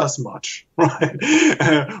cost us much, right?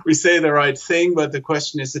 We say the right thing, but the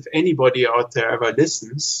question is if anybody out there ever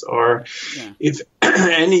listens, or if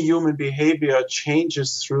any human behavior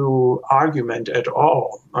changes through argument at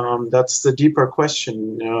all. That's the deeper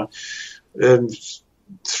question.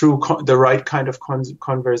 Through the right kind of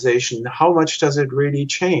conversation, how much does it really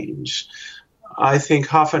change? I think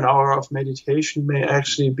half an hour of meditation may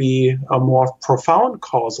actually be a more profound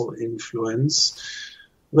causal influence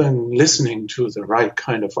than listening to the right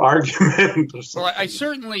kind of argument. Well, I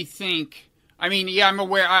certainly think, I'm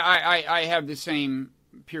aware, I have the same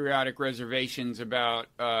periodic reservations about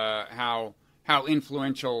how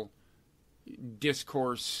influential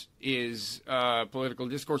discourse is, political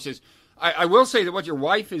discourse is. I will say that what your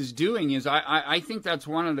wife is doing is, I think that's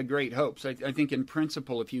one of the great hopes. I think in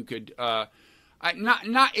principle, if you could...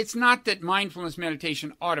 it's not that mindfulness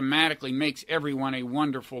meditation automatically makes everyone a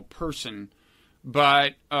wonderful person,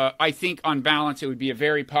 but I think on balance it would be a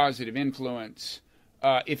very positive influence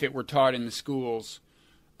if it were taught in the schools.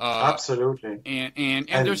 Absolutely. And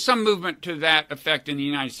there's some movement to that effect in the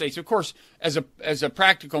United States. Of course, as a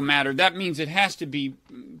practical matter, that means it has to be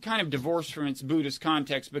kind of divorced from its Buddhist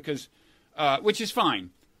context, because which is fine.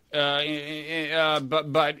 But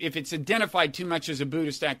if it's identified too much as a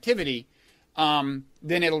Buddhist activity,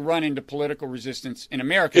 then it'll run into political resistance in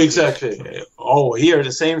America. Exactly. Oh, here,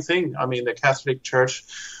 the same thing. The Catholic Church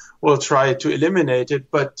will try to eliminate it,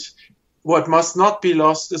 but what must not be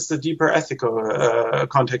lost is the deeper ethical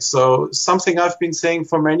context. So something I've been saying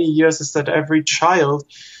for many years is that every child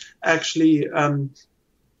actually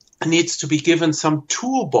needs to be given some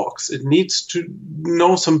toolbox. It needs to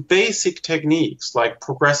know some basic techniques like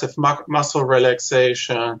progressive muscle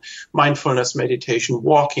relaxation, mindfulness meditation,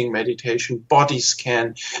 walking meditation, body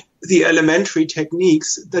scan, the elementary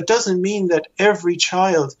techniques. That doesn't mean that every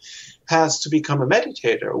child has to become a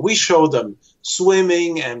meditator. We show them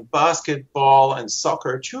swimming and basketball and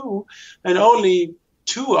soccer too, and only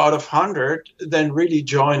 2 out of 100 then really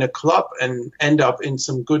join a club and end up in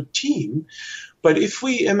some good team. But if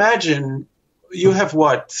we imagine, you have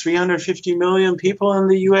 350 million people in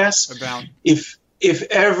the U.S. About. If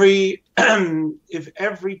every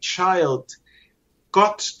child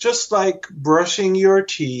got, just like brushing your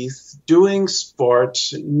teeth, doing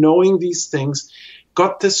sports, knowing these things,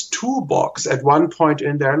 got this toolbox at one point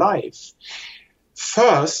in their life.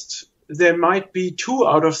 First, there might be 2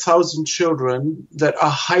 out of 1,000 children that are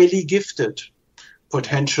highly gifted,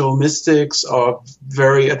 potential mystics or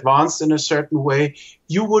very advanced in a certain way.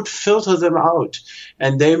 You would filter them out,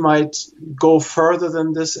 and they might go further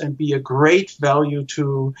than this and be a great value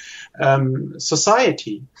to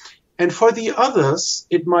society. And for the others,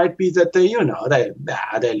 it might be that they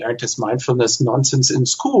learned this mindfulness nonsense in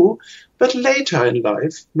school, but later in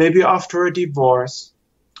life, maybe after a divorce,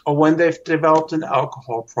 or when they've developed an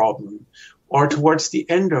alcohol problem, or towards the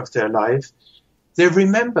end of their life, they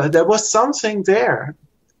remember there was something there,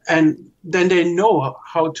 and then they know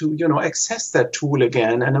how to, access that tool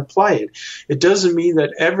again and apply it. It doesn't mean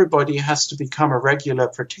that everybody has to become a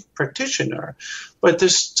regular practitioner, but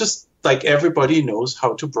there's just like everybody knows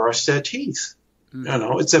how to brush their teeth.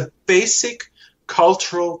 It's a basic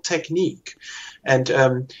cultural technique. And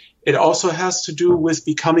it also has to do with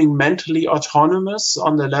becoming mentally autonomous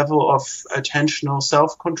on the level of attentional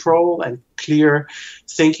self-control and clear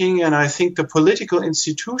thinking. And I think the political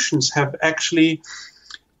institutions have actually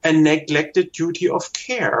a neglected duty of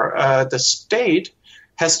care. The state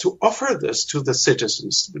has to offer this to the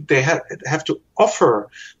citizens. They have to offer.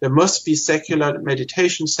 There must be secular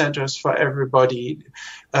meditation centers for everybody.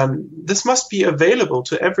 This must be available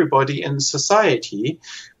to everybody in society,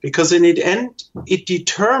 because in the end, it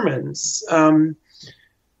determines, I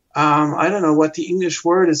don't know what the English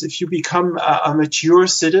word is, if you become a mature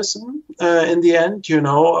citizen in the end, a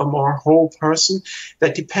more whole person,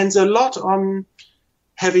 that depends a lot on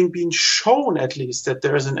having been shown at least that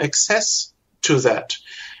there is an access to that.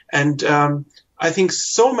 And I think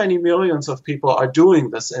so many millions of people are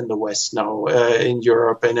doing this in the West now, in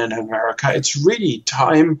Europe and in America. It's really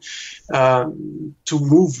time to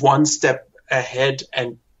move one step ahead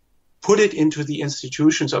and put it into the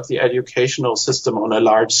institutions of the educational system on a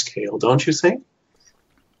large scale, don't you think?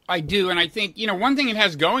 I do, and I think, one thing it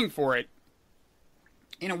has going for it,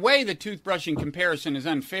 in a way the toothbrushing comparison is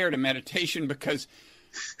unfair to meditation, because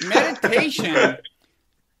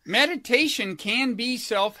meditation can be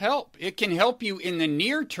self-help. It can help you in the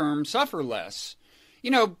near term suffer less.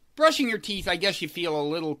 Brushing your teeth, I guess you feel a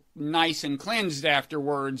little nice and cleansed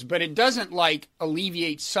afterwards, but it doesn't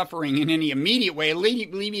alleviate suffering in any immediate way. It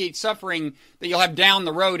alleviates suffering that you'll have down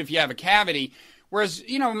the road if you have a cavity. Whereas,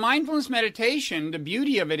 mindfulness meditation, the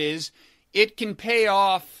beauty of it is it can pay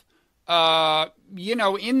off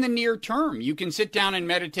in the near term. You can sit down and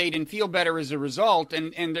meditate and feel better as a result.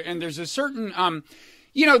 And there's a certain,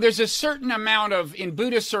 there's a certain amount of, in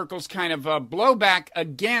Buddhist circles, kind of a blowback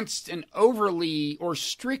against an overly or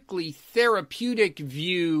strictly therapeutic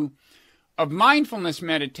view of mindfulness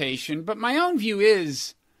meditation. But my own view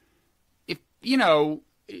is, if,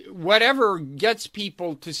 whatever gets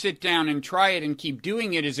people to sit down and try it and keep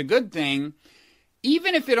doing it is a good thing,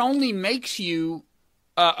 even if it only makes you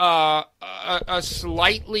a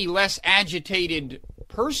slightly less agitated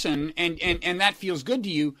person, and that feels good to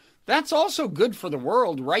you, that's also good for the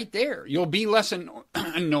world right there. You'll be less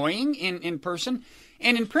annoying in person.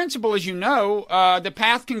 And in principle, as you know, the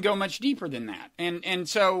path can go much deeper than that. And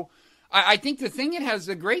so I think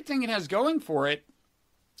the great thing it has going for it,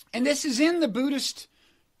 and this is in the Buddhist,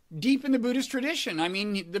 deep in the Buddhist tradition. I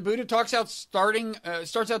mean, the Buddha starts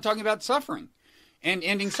out talking about suffering and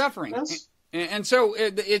ending suffering. Yes. And so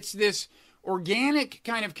it's this organic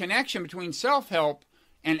kind of connection between self-help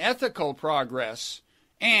and ethical progress,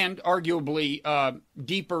 and arguably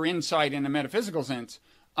deeper insight in a metaphysical sense,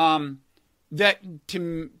 that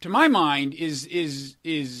to my mind is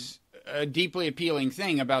a deeply appealing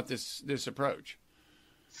thing about this approach.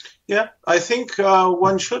 Yeah, I think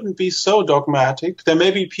one shouldn't be so dogmatic. There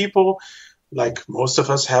may be people, like most of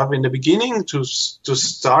us have in the beginning, to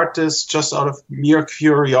start this just out of mere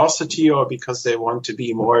curiosity or because they want to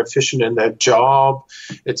be more efficient in their job.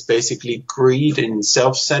 It's basically greed and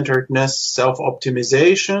self-centeredness,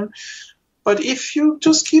 self-optimization. But if you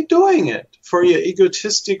just keep doing it for your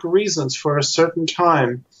egotistic reasons for a certain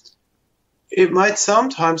time, it might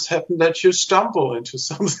sometimes happen that you stumble into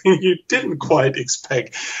something you didn't quite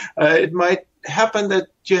expect. It might happen that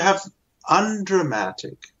you have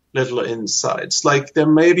undramatic little insights. Like there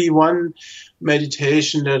may be one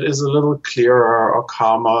meditation that is a little clearer or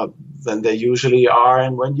calmer than they usually are.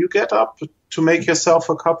 And when you get up to make yourself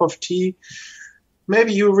a cup of tea,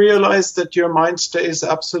 maybe you realize that your mind stays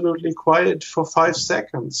absolutely quiet for 5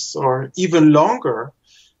 seconds or even longer.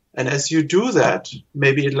 And as you do that,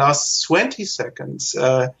 maybe it lasts 20 seconds,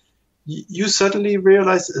 you suddenly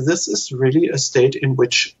realize this is really a state in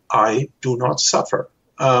which I do not suffer.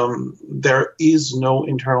 There is no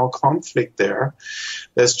internal conflict there.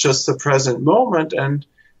 There's just the present moment. And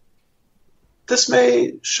this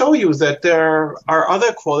may show you that there are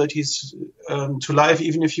other qualities to life,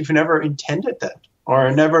 even if you've never intended that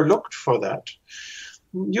or never looked for that.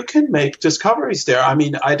 You can make discoveries there. I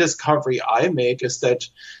mean, a discovery I make is that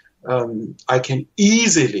I can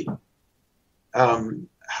easily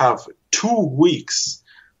have 2 weeks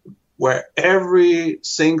where every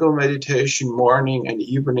single meditation morning and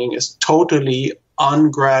evening is totally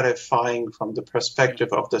ungratifying from the perspective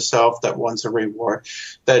of the self that wants a reward,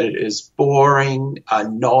 that it is boring,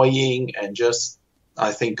 annoying, and just,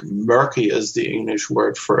 I think murky is the English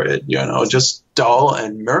word for it, just dull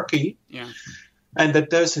and murky. Yeah. And that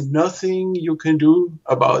there's nothing you can do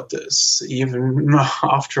about this, even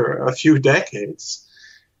after a few decades.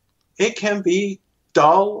 It can be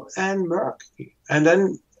dull and murky. And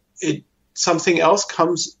then something else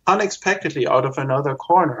comes unexpectedly out of another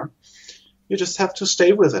corner. You just have to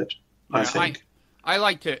stay with it, I think. I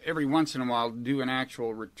like to, every once in a while, do an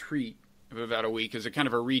actual retreat of about a week as a kind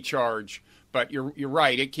of a recharge. But you're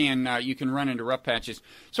right. It can you can run into rough patches.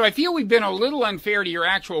 So I feel we've been a little unfair to your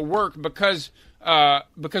actual work because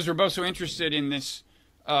we're both so interested in this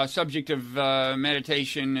subject of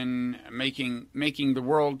meditation and making the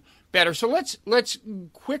world better. So let's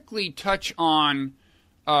quickly touch on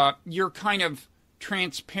your kind of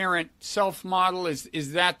transparent self model.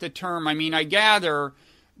 Is that the term? I mean, I gather.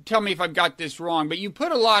 Tell me if I've got this wrong, but you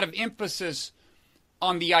put a lot of emphasis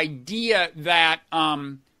on the idea that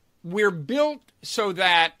we're built so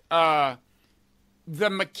that the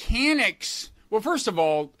mechanics. Well, first of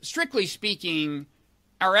all, strictly speaking,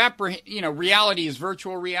 our reality is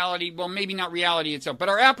virtual reality. Well, maybe not reality itself, but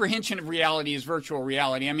our apprehension of reality is virtual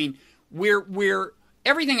reality. I mean, we're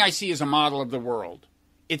everything I see is a model of the world.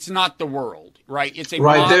 It's not the world, right? It's a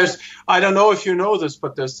right. Model. I don't know if you know this,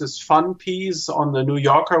 but there's this fun piece on the New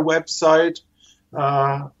Yorker website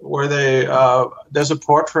where there's a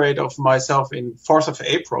portrait of myself in 4th of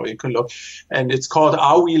April. You can look, and it's called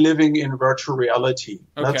 "Are We Living in Virtual Reality?"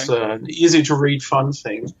 Okay. That's an easy to read, fun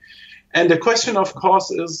thing. And the question, of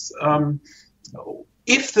course, is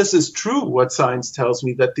if this is true, what science tells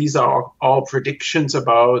me, that these are all predictions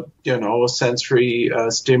about, sensory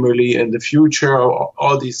stimuli in the future,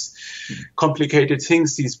 all these complicated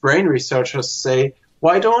things these brain researchers say,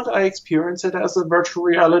 why don't I experience it as a virtual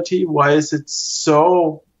reality? Why is it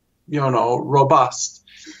so, robust?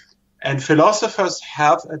 And philosophers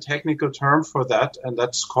have a technical term for that, and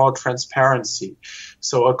that's called transparency.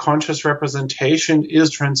 So a conscious representation is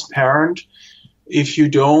transparent if you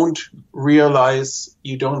don't recognize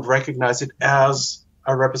it as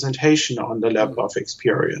a representation on the level of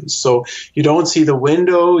experience. So you don't see the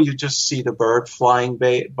window, you just see the bird flying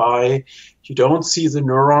by. You don't see the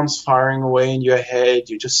neurons firing away in your head,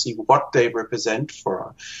 you just see what they represent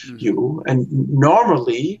for you. And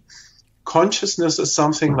normally, consciousness is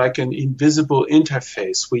something like an invisible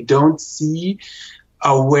interface. We don't see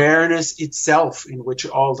awareness itself in which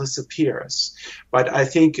all this appears. But I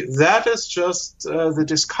think that is just the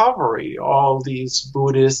discovery all these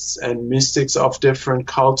Buddhists and mystics of different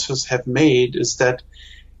cultures have made, is that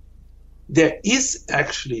there is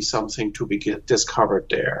actually something to be discovered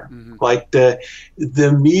there. Mm-hmm. Like the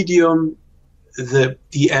medium,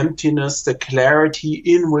 the emptiness, the clarity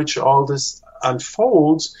in which all this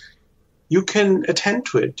unfolds, you can attend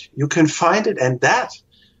to it, you can find it, and that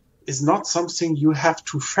is not something you have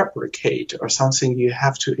to fabricate or something you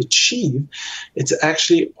have to achieve. It's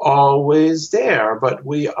actually always there. But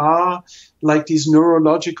we are like these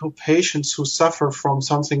neurological patients who suffer from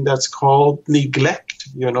something that's called neglect.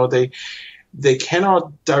 They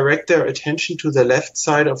cannot direct their attention to the left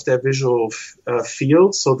side of their visual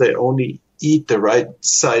field, so they only eat the right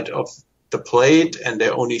side of the plate and they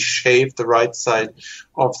only shave the right side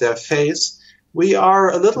of their face. We are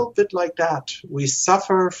a little bit like that. We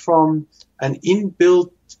suffer from an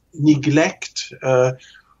inbuilt neglect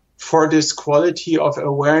for this quality of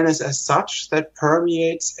awareness as such that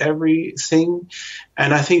permeates everything.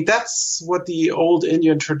 And I think that's what the old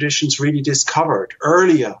Indian traditions really discovered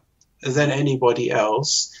earlier than anybody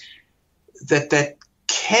else, that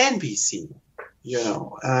can be seen.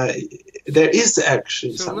 There is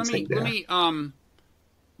actually something there.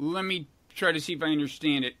 Let me try to see if I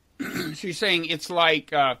understand it. So you're saying it's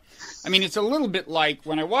like, it's a little bit like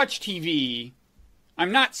when I watch TV,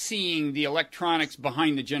 I'm not seeing the electronics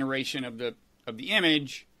behind the generation of the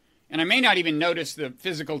image, and I may not even notice the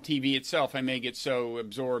physical TV itself. I may get so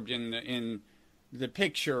absorbed in the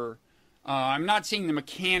picture. I'm not seeing the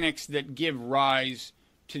mechanics that give rise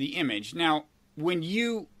to the image. Now, when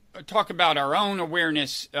you talk about our own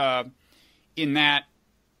awareness in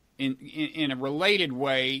a related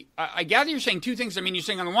way, I gather you're saying two things. I mean, you're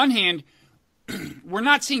saying on the one hand, we're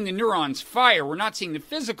not seeing the neurons fire, we're not seeing the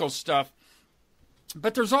physical stuff,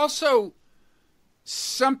 but there's also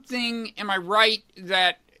something, am I right,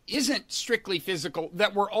 that isn't strictly physical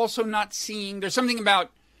that we're also not seeing. There's something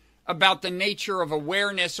about the nature of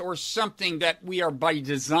awareness or something that we are by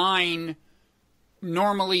design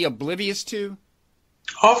normally oblivious to.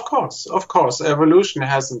 Of course. Evolution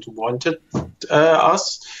hasn't wanted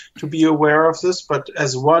us to be aware of this, but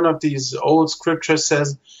as one of these old scriptures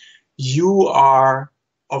says, you are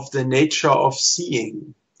of the nature of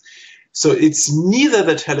seeing. So it's neither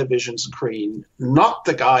the television screen, not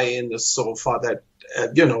the guy in the sofa that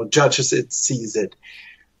judges it, sees it.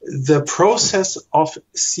 The process of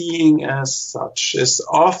seeing as such is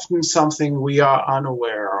often something we are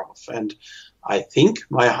unaware of. And I think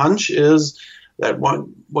my hunch is that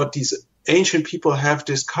what these ancient people have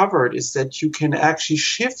discovered is that you can actually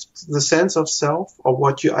shift the sense of self or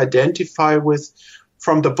what you identify with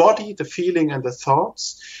from the body, the feeling, and the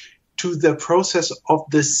thoughts to the process of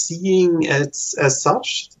the seeing as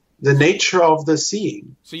such, the nature of the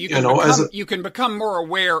seeing. So you can become more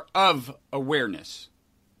aware of awareness.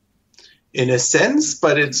 In a sense,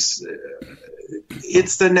 but it's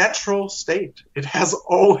the natural state. It has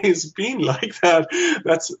always been like that.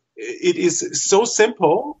 It is so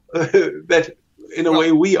simple that in a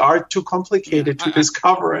way we are too complicated to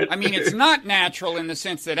discover it. I mean, it's not natural in the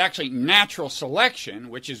sense that actually natural selection,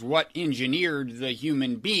 which is what engineered the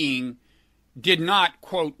human being, did not,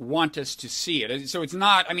 quote, want us to see it. So it's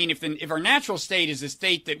not, I mean, if our natural state is a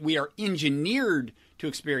state that we are engineered to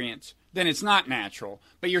experience, then it's not natural.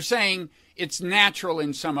 But you're saying it's natural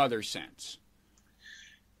in some other sense.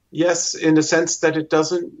 Yes, in the sense that it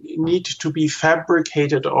doesn't need to be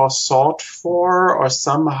fabricated or sought for or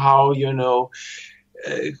somehow,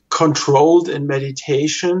 controlled in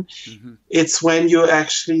meditation. Mm-hmm. It's when you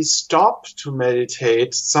actually stop to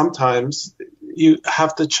meditate, sometimes you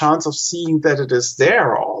have the chance of seeing that it is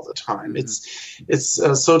there all the time. Mm-hmm.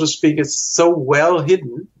 It's so to speak, it's so well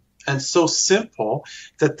hidden and so simple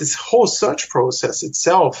that this whole search process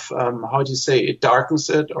itself, it darkens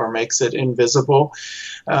it or makes it invisible.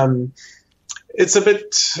 It's a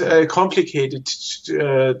bit complicated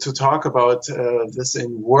to talk about this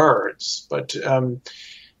in words, but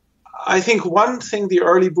I think one thing the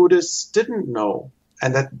early Buddhists didn't know,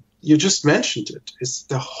 and that you just mentioned it, is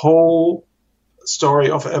the whole story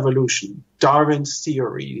of evolution, Darwin's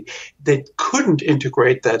theory. They couldn't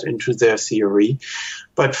integrate that into their theory,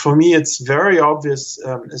 but for me it's very obvious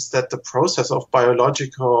is that the process of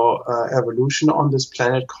biological evolution on this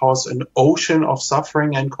planet caused an ocean of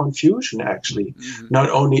suffering and confusion, actually, not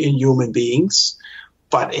only in human beings,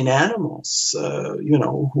 but in animals,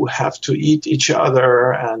 who have to eat each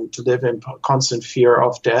other and to live in constant fear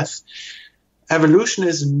of death. Evolution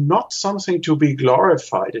is not something to be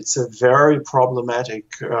glorified. It's a very problematic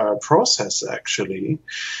process, actually.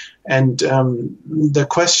 And the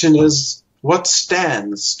question is, what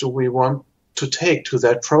stance do we want to take to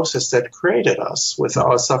that process that created us with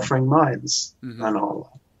our suffering minds and all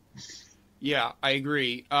that? Yeah, I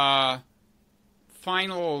agree.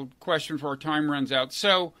 Final question before our time runs out.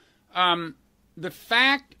 So the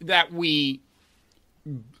fact that we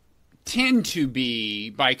tend to be,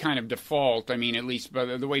 by kind of default, I mean, at least by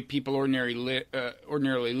the way people ordinarily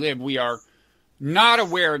live, we are not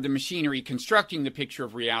aware of the machinery constructing the picture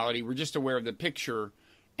of reality. We're just aware of the picture,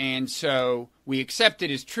 and so we accept it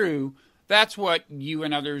as true. That's what you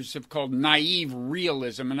and others have called naive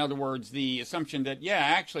realism. In other words, the assumption that,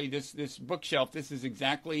 actually, this bookshelf, this is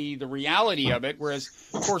exactly the reality of it. Whereas,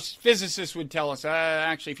 of course, physicists would tell us,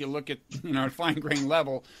 actually, if you look at, at a fine-grained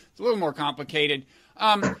level, it's a little more complicated.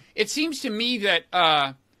 It seems to me that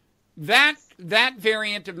that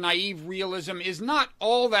variant of naive realism is not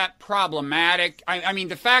all that problematic. I mean,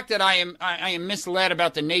 the fact that I am misled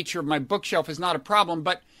about the nature of my bookshelf is not a problem,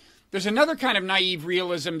 but there's another kind of naive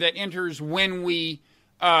realism that enters when we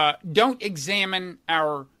don't examine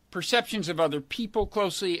our perceptions of other people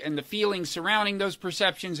closely and the feelings surrounding those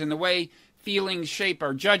perceptions and the way feelings shape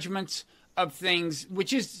our judgments of things,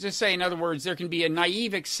 which is to say, in other words, there can be a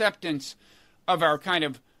naive acceptance of our kind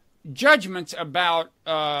of judgments about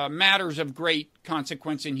matters of great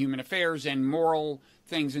consequence in human affairs and moral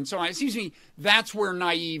things and so on. It seems to me that's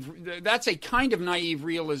a kind of naive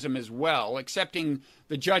realism as well, accepting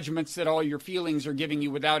the judgments that all your feelings are giving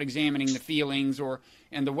you without examining the feelings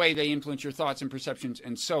and the way they influence your thoughts and perceptions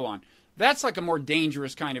and so on. That's like a more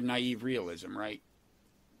dangerous kind of naive realism, right?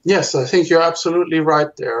 Yes, I think you're absolutely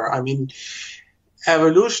right there. I mean,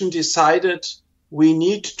 evolution decided we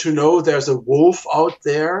need to know there's a wolf out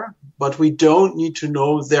there, but we don't need to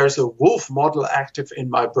know there's a wolf model active in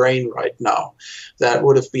my brain right now. That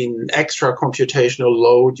would have been an extra computational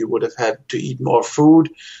load. You would have had to eat more food.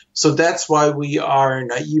 So that's why we are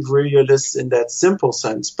naive realists in that simple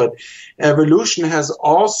sense. But evolution has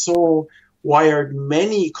also wired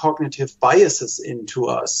many cognitive biases into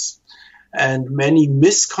us and many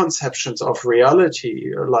misconceptions of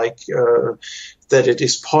reality, like that it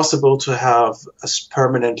is possible to have a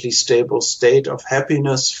permanently stable state of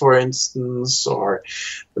happiness, for instance, or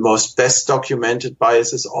the most best documented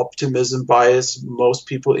bias is optimism bias. Most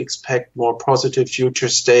people expect more positive future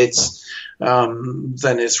states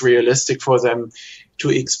than is realistic for them to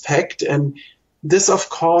expect. And this, of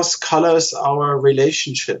course, colors our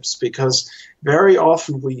relationships, because very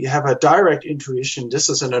often we have a direct intuition, this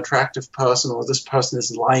is an attractive person, or this person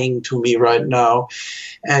is lying to me right now.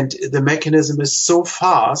 And the mechanism is so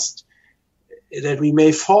fast that we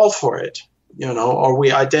may fall for it, or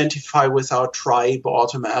we identify with our tribe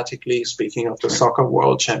automatically, speaking of the soccer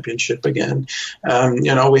world championship again.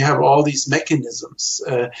 We have all these mechanisms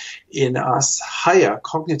in us, higher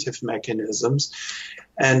cognitive mechanisms.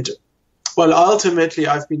 And well, ultimately,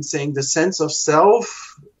 I've been saying the sense of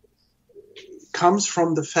self comes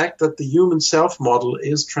from the fact that the human self model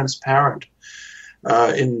is transparent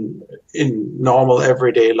in normal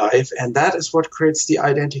everyday life, and that is what creates the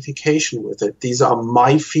identification with it. These are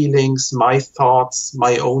my feelings, my thoughts,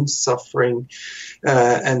 my own suffering,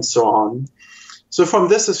 and so on. So from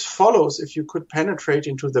this it follows, if you could penetrate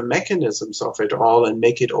into the mechanisms of it all and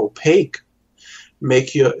make it opaque,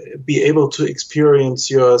 make you be able to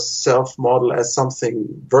experience your self-model as something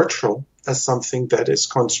virtual, as something that is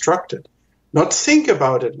constructed. Not think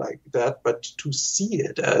about it like that, but to see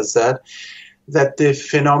it as that the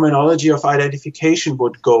phenomenology of identification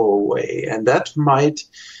would go away. And that might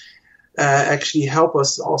actually help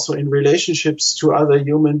us also in relationships to other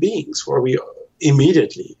human beings, where we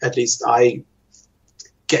immediately, at least I,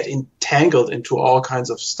 get entangled into all kinds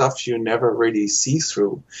of stuff you never really see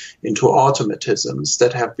through, into automatisms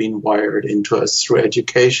that have been wired into us through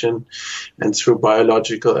education and through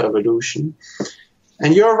biological evolution.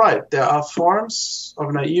 And you're right, there are forms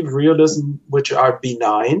of naive realism which are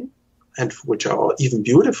benign and which are even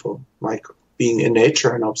beautiful, like being in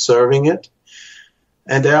nature and observing it.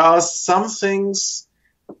 And there are some things,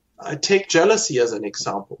 I take jealousy as an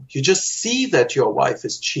example. You just see that your wife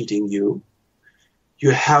is cheating you. You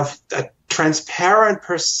have a transparent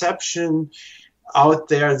perception out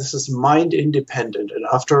there. This is mind independent. And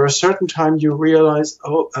after a certain time, you realize,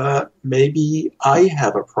 maybe I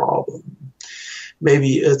have a problem.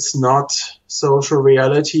 Maybe it's not social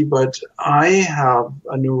reality, but I have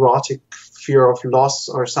a neurotic fear of loss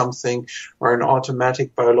or something, or an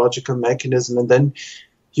automatic biological mechanism. And then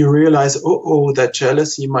you realize, that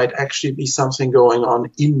jealousy might actually be something going on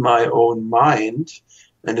in my own mind.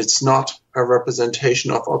 And it's not a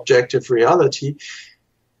representation of objective reality.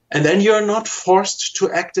 And then you're not forced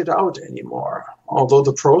to act it out anymore, although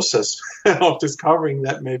the process of discovering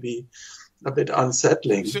that may be a bit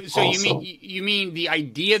unsettling. So you mean the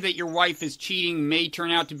idea that your wife is cheating may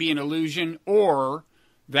turn out to be an illusion, or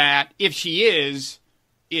that if she is,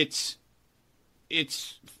 it's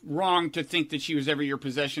wrong to think that she was ever your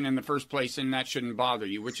possession in the first place, and that shouldn't bother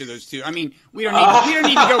you? Which of those two? I mean, we don't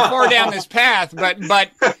need to go far down this path,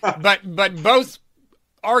 but both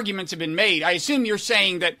arguments have been made. I assume you're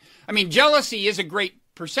saying that, jealousy is a great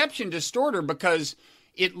perception distorter because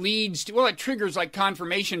it leads to, it triggers like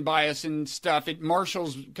confirmation bias and stuff. It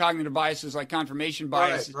marshals cognitive biases like confirmation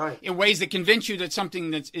bias right. in ways that convince you that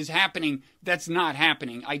something that is happening that's not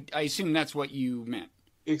happening. I assume that's what you meant.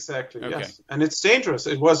 Exactly, okay. Yes. And it's dangerous.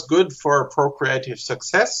 It was good for procreative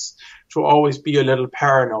success to always be a little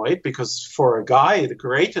paranoid, because for a guy, the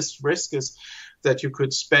greatest risk is that you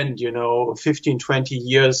could spend, 15, 20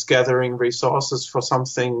 years gathering resources for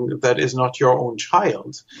something that is not your own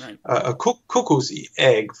child. Right. A cuckoo's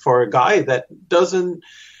egg for a guy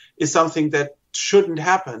is something that shouldn't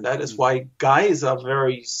happen. That is why guys are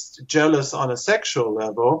very jealous on a sexual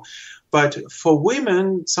level. But for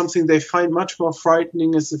women, something they find much more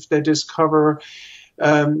frightening is if they discover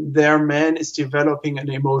their man is developing an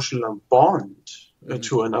emotional bond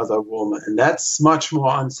to another woman. And that's much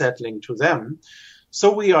more unsettling to them.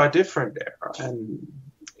 So we are different there. And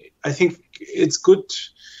I think it's good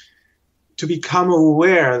to become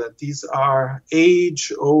aware that these are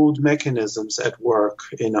age-old mechanisms at work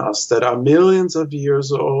in us that are millions of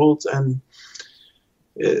years old, and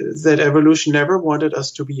that evolution never wanted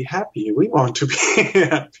us to be happy. We want to be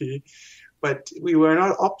happy. but we were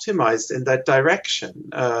not optimized in that direction.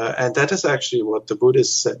 And that is actually what the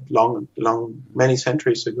Buddhists said many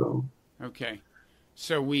centuries ago. Okay.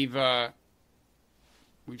 So we've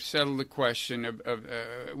settled the question of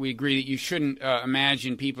we agree that you shouldn't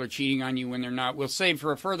imagine people are cheating on you when they're not. We'll save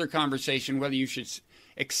for a further conversation whether you should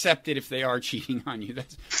accept it if they are cheating on you.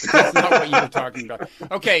 That's not what you were talking about.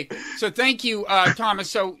 Okay, so thank you, Thomas.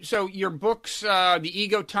 So your books, The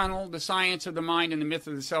Ego Tunnel, The Science of the Mind and the Myth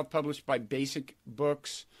of the Self, published by Basic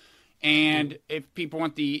Books. And if people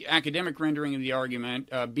want the academic rendering of the argument,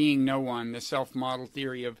 Being No One, the Self-Model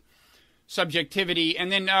Theory of Subjectivity. And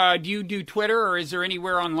then do you do Twitter, or is there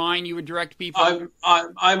anywhere online you would direct people?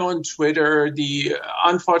 I'm on Twitter.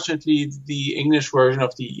 Unfortunately, the English version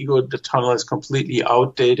of the Ego Tunnel is completely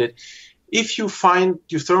outdated. If you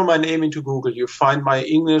throw my name into Google, you find my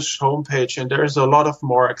English homepage, and there's a lot of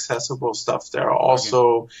more accessible stuff. There are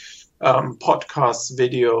also podcasts,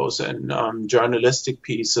 videos, and journalistic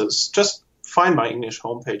pieces. Just find my English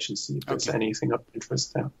homepage and see if there's anything of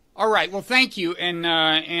interest there. All right. Well, thank you,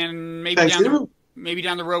 and maybe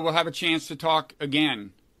down the road we'll have a chance to talk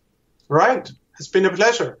again. Right. It's been a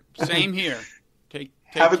pleasure. Same here. Take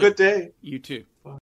have a good day. You too.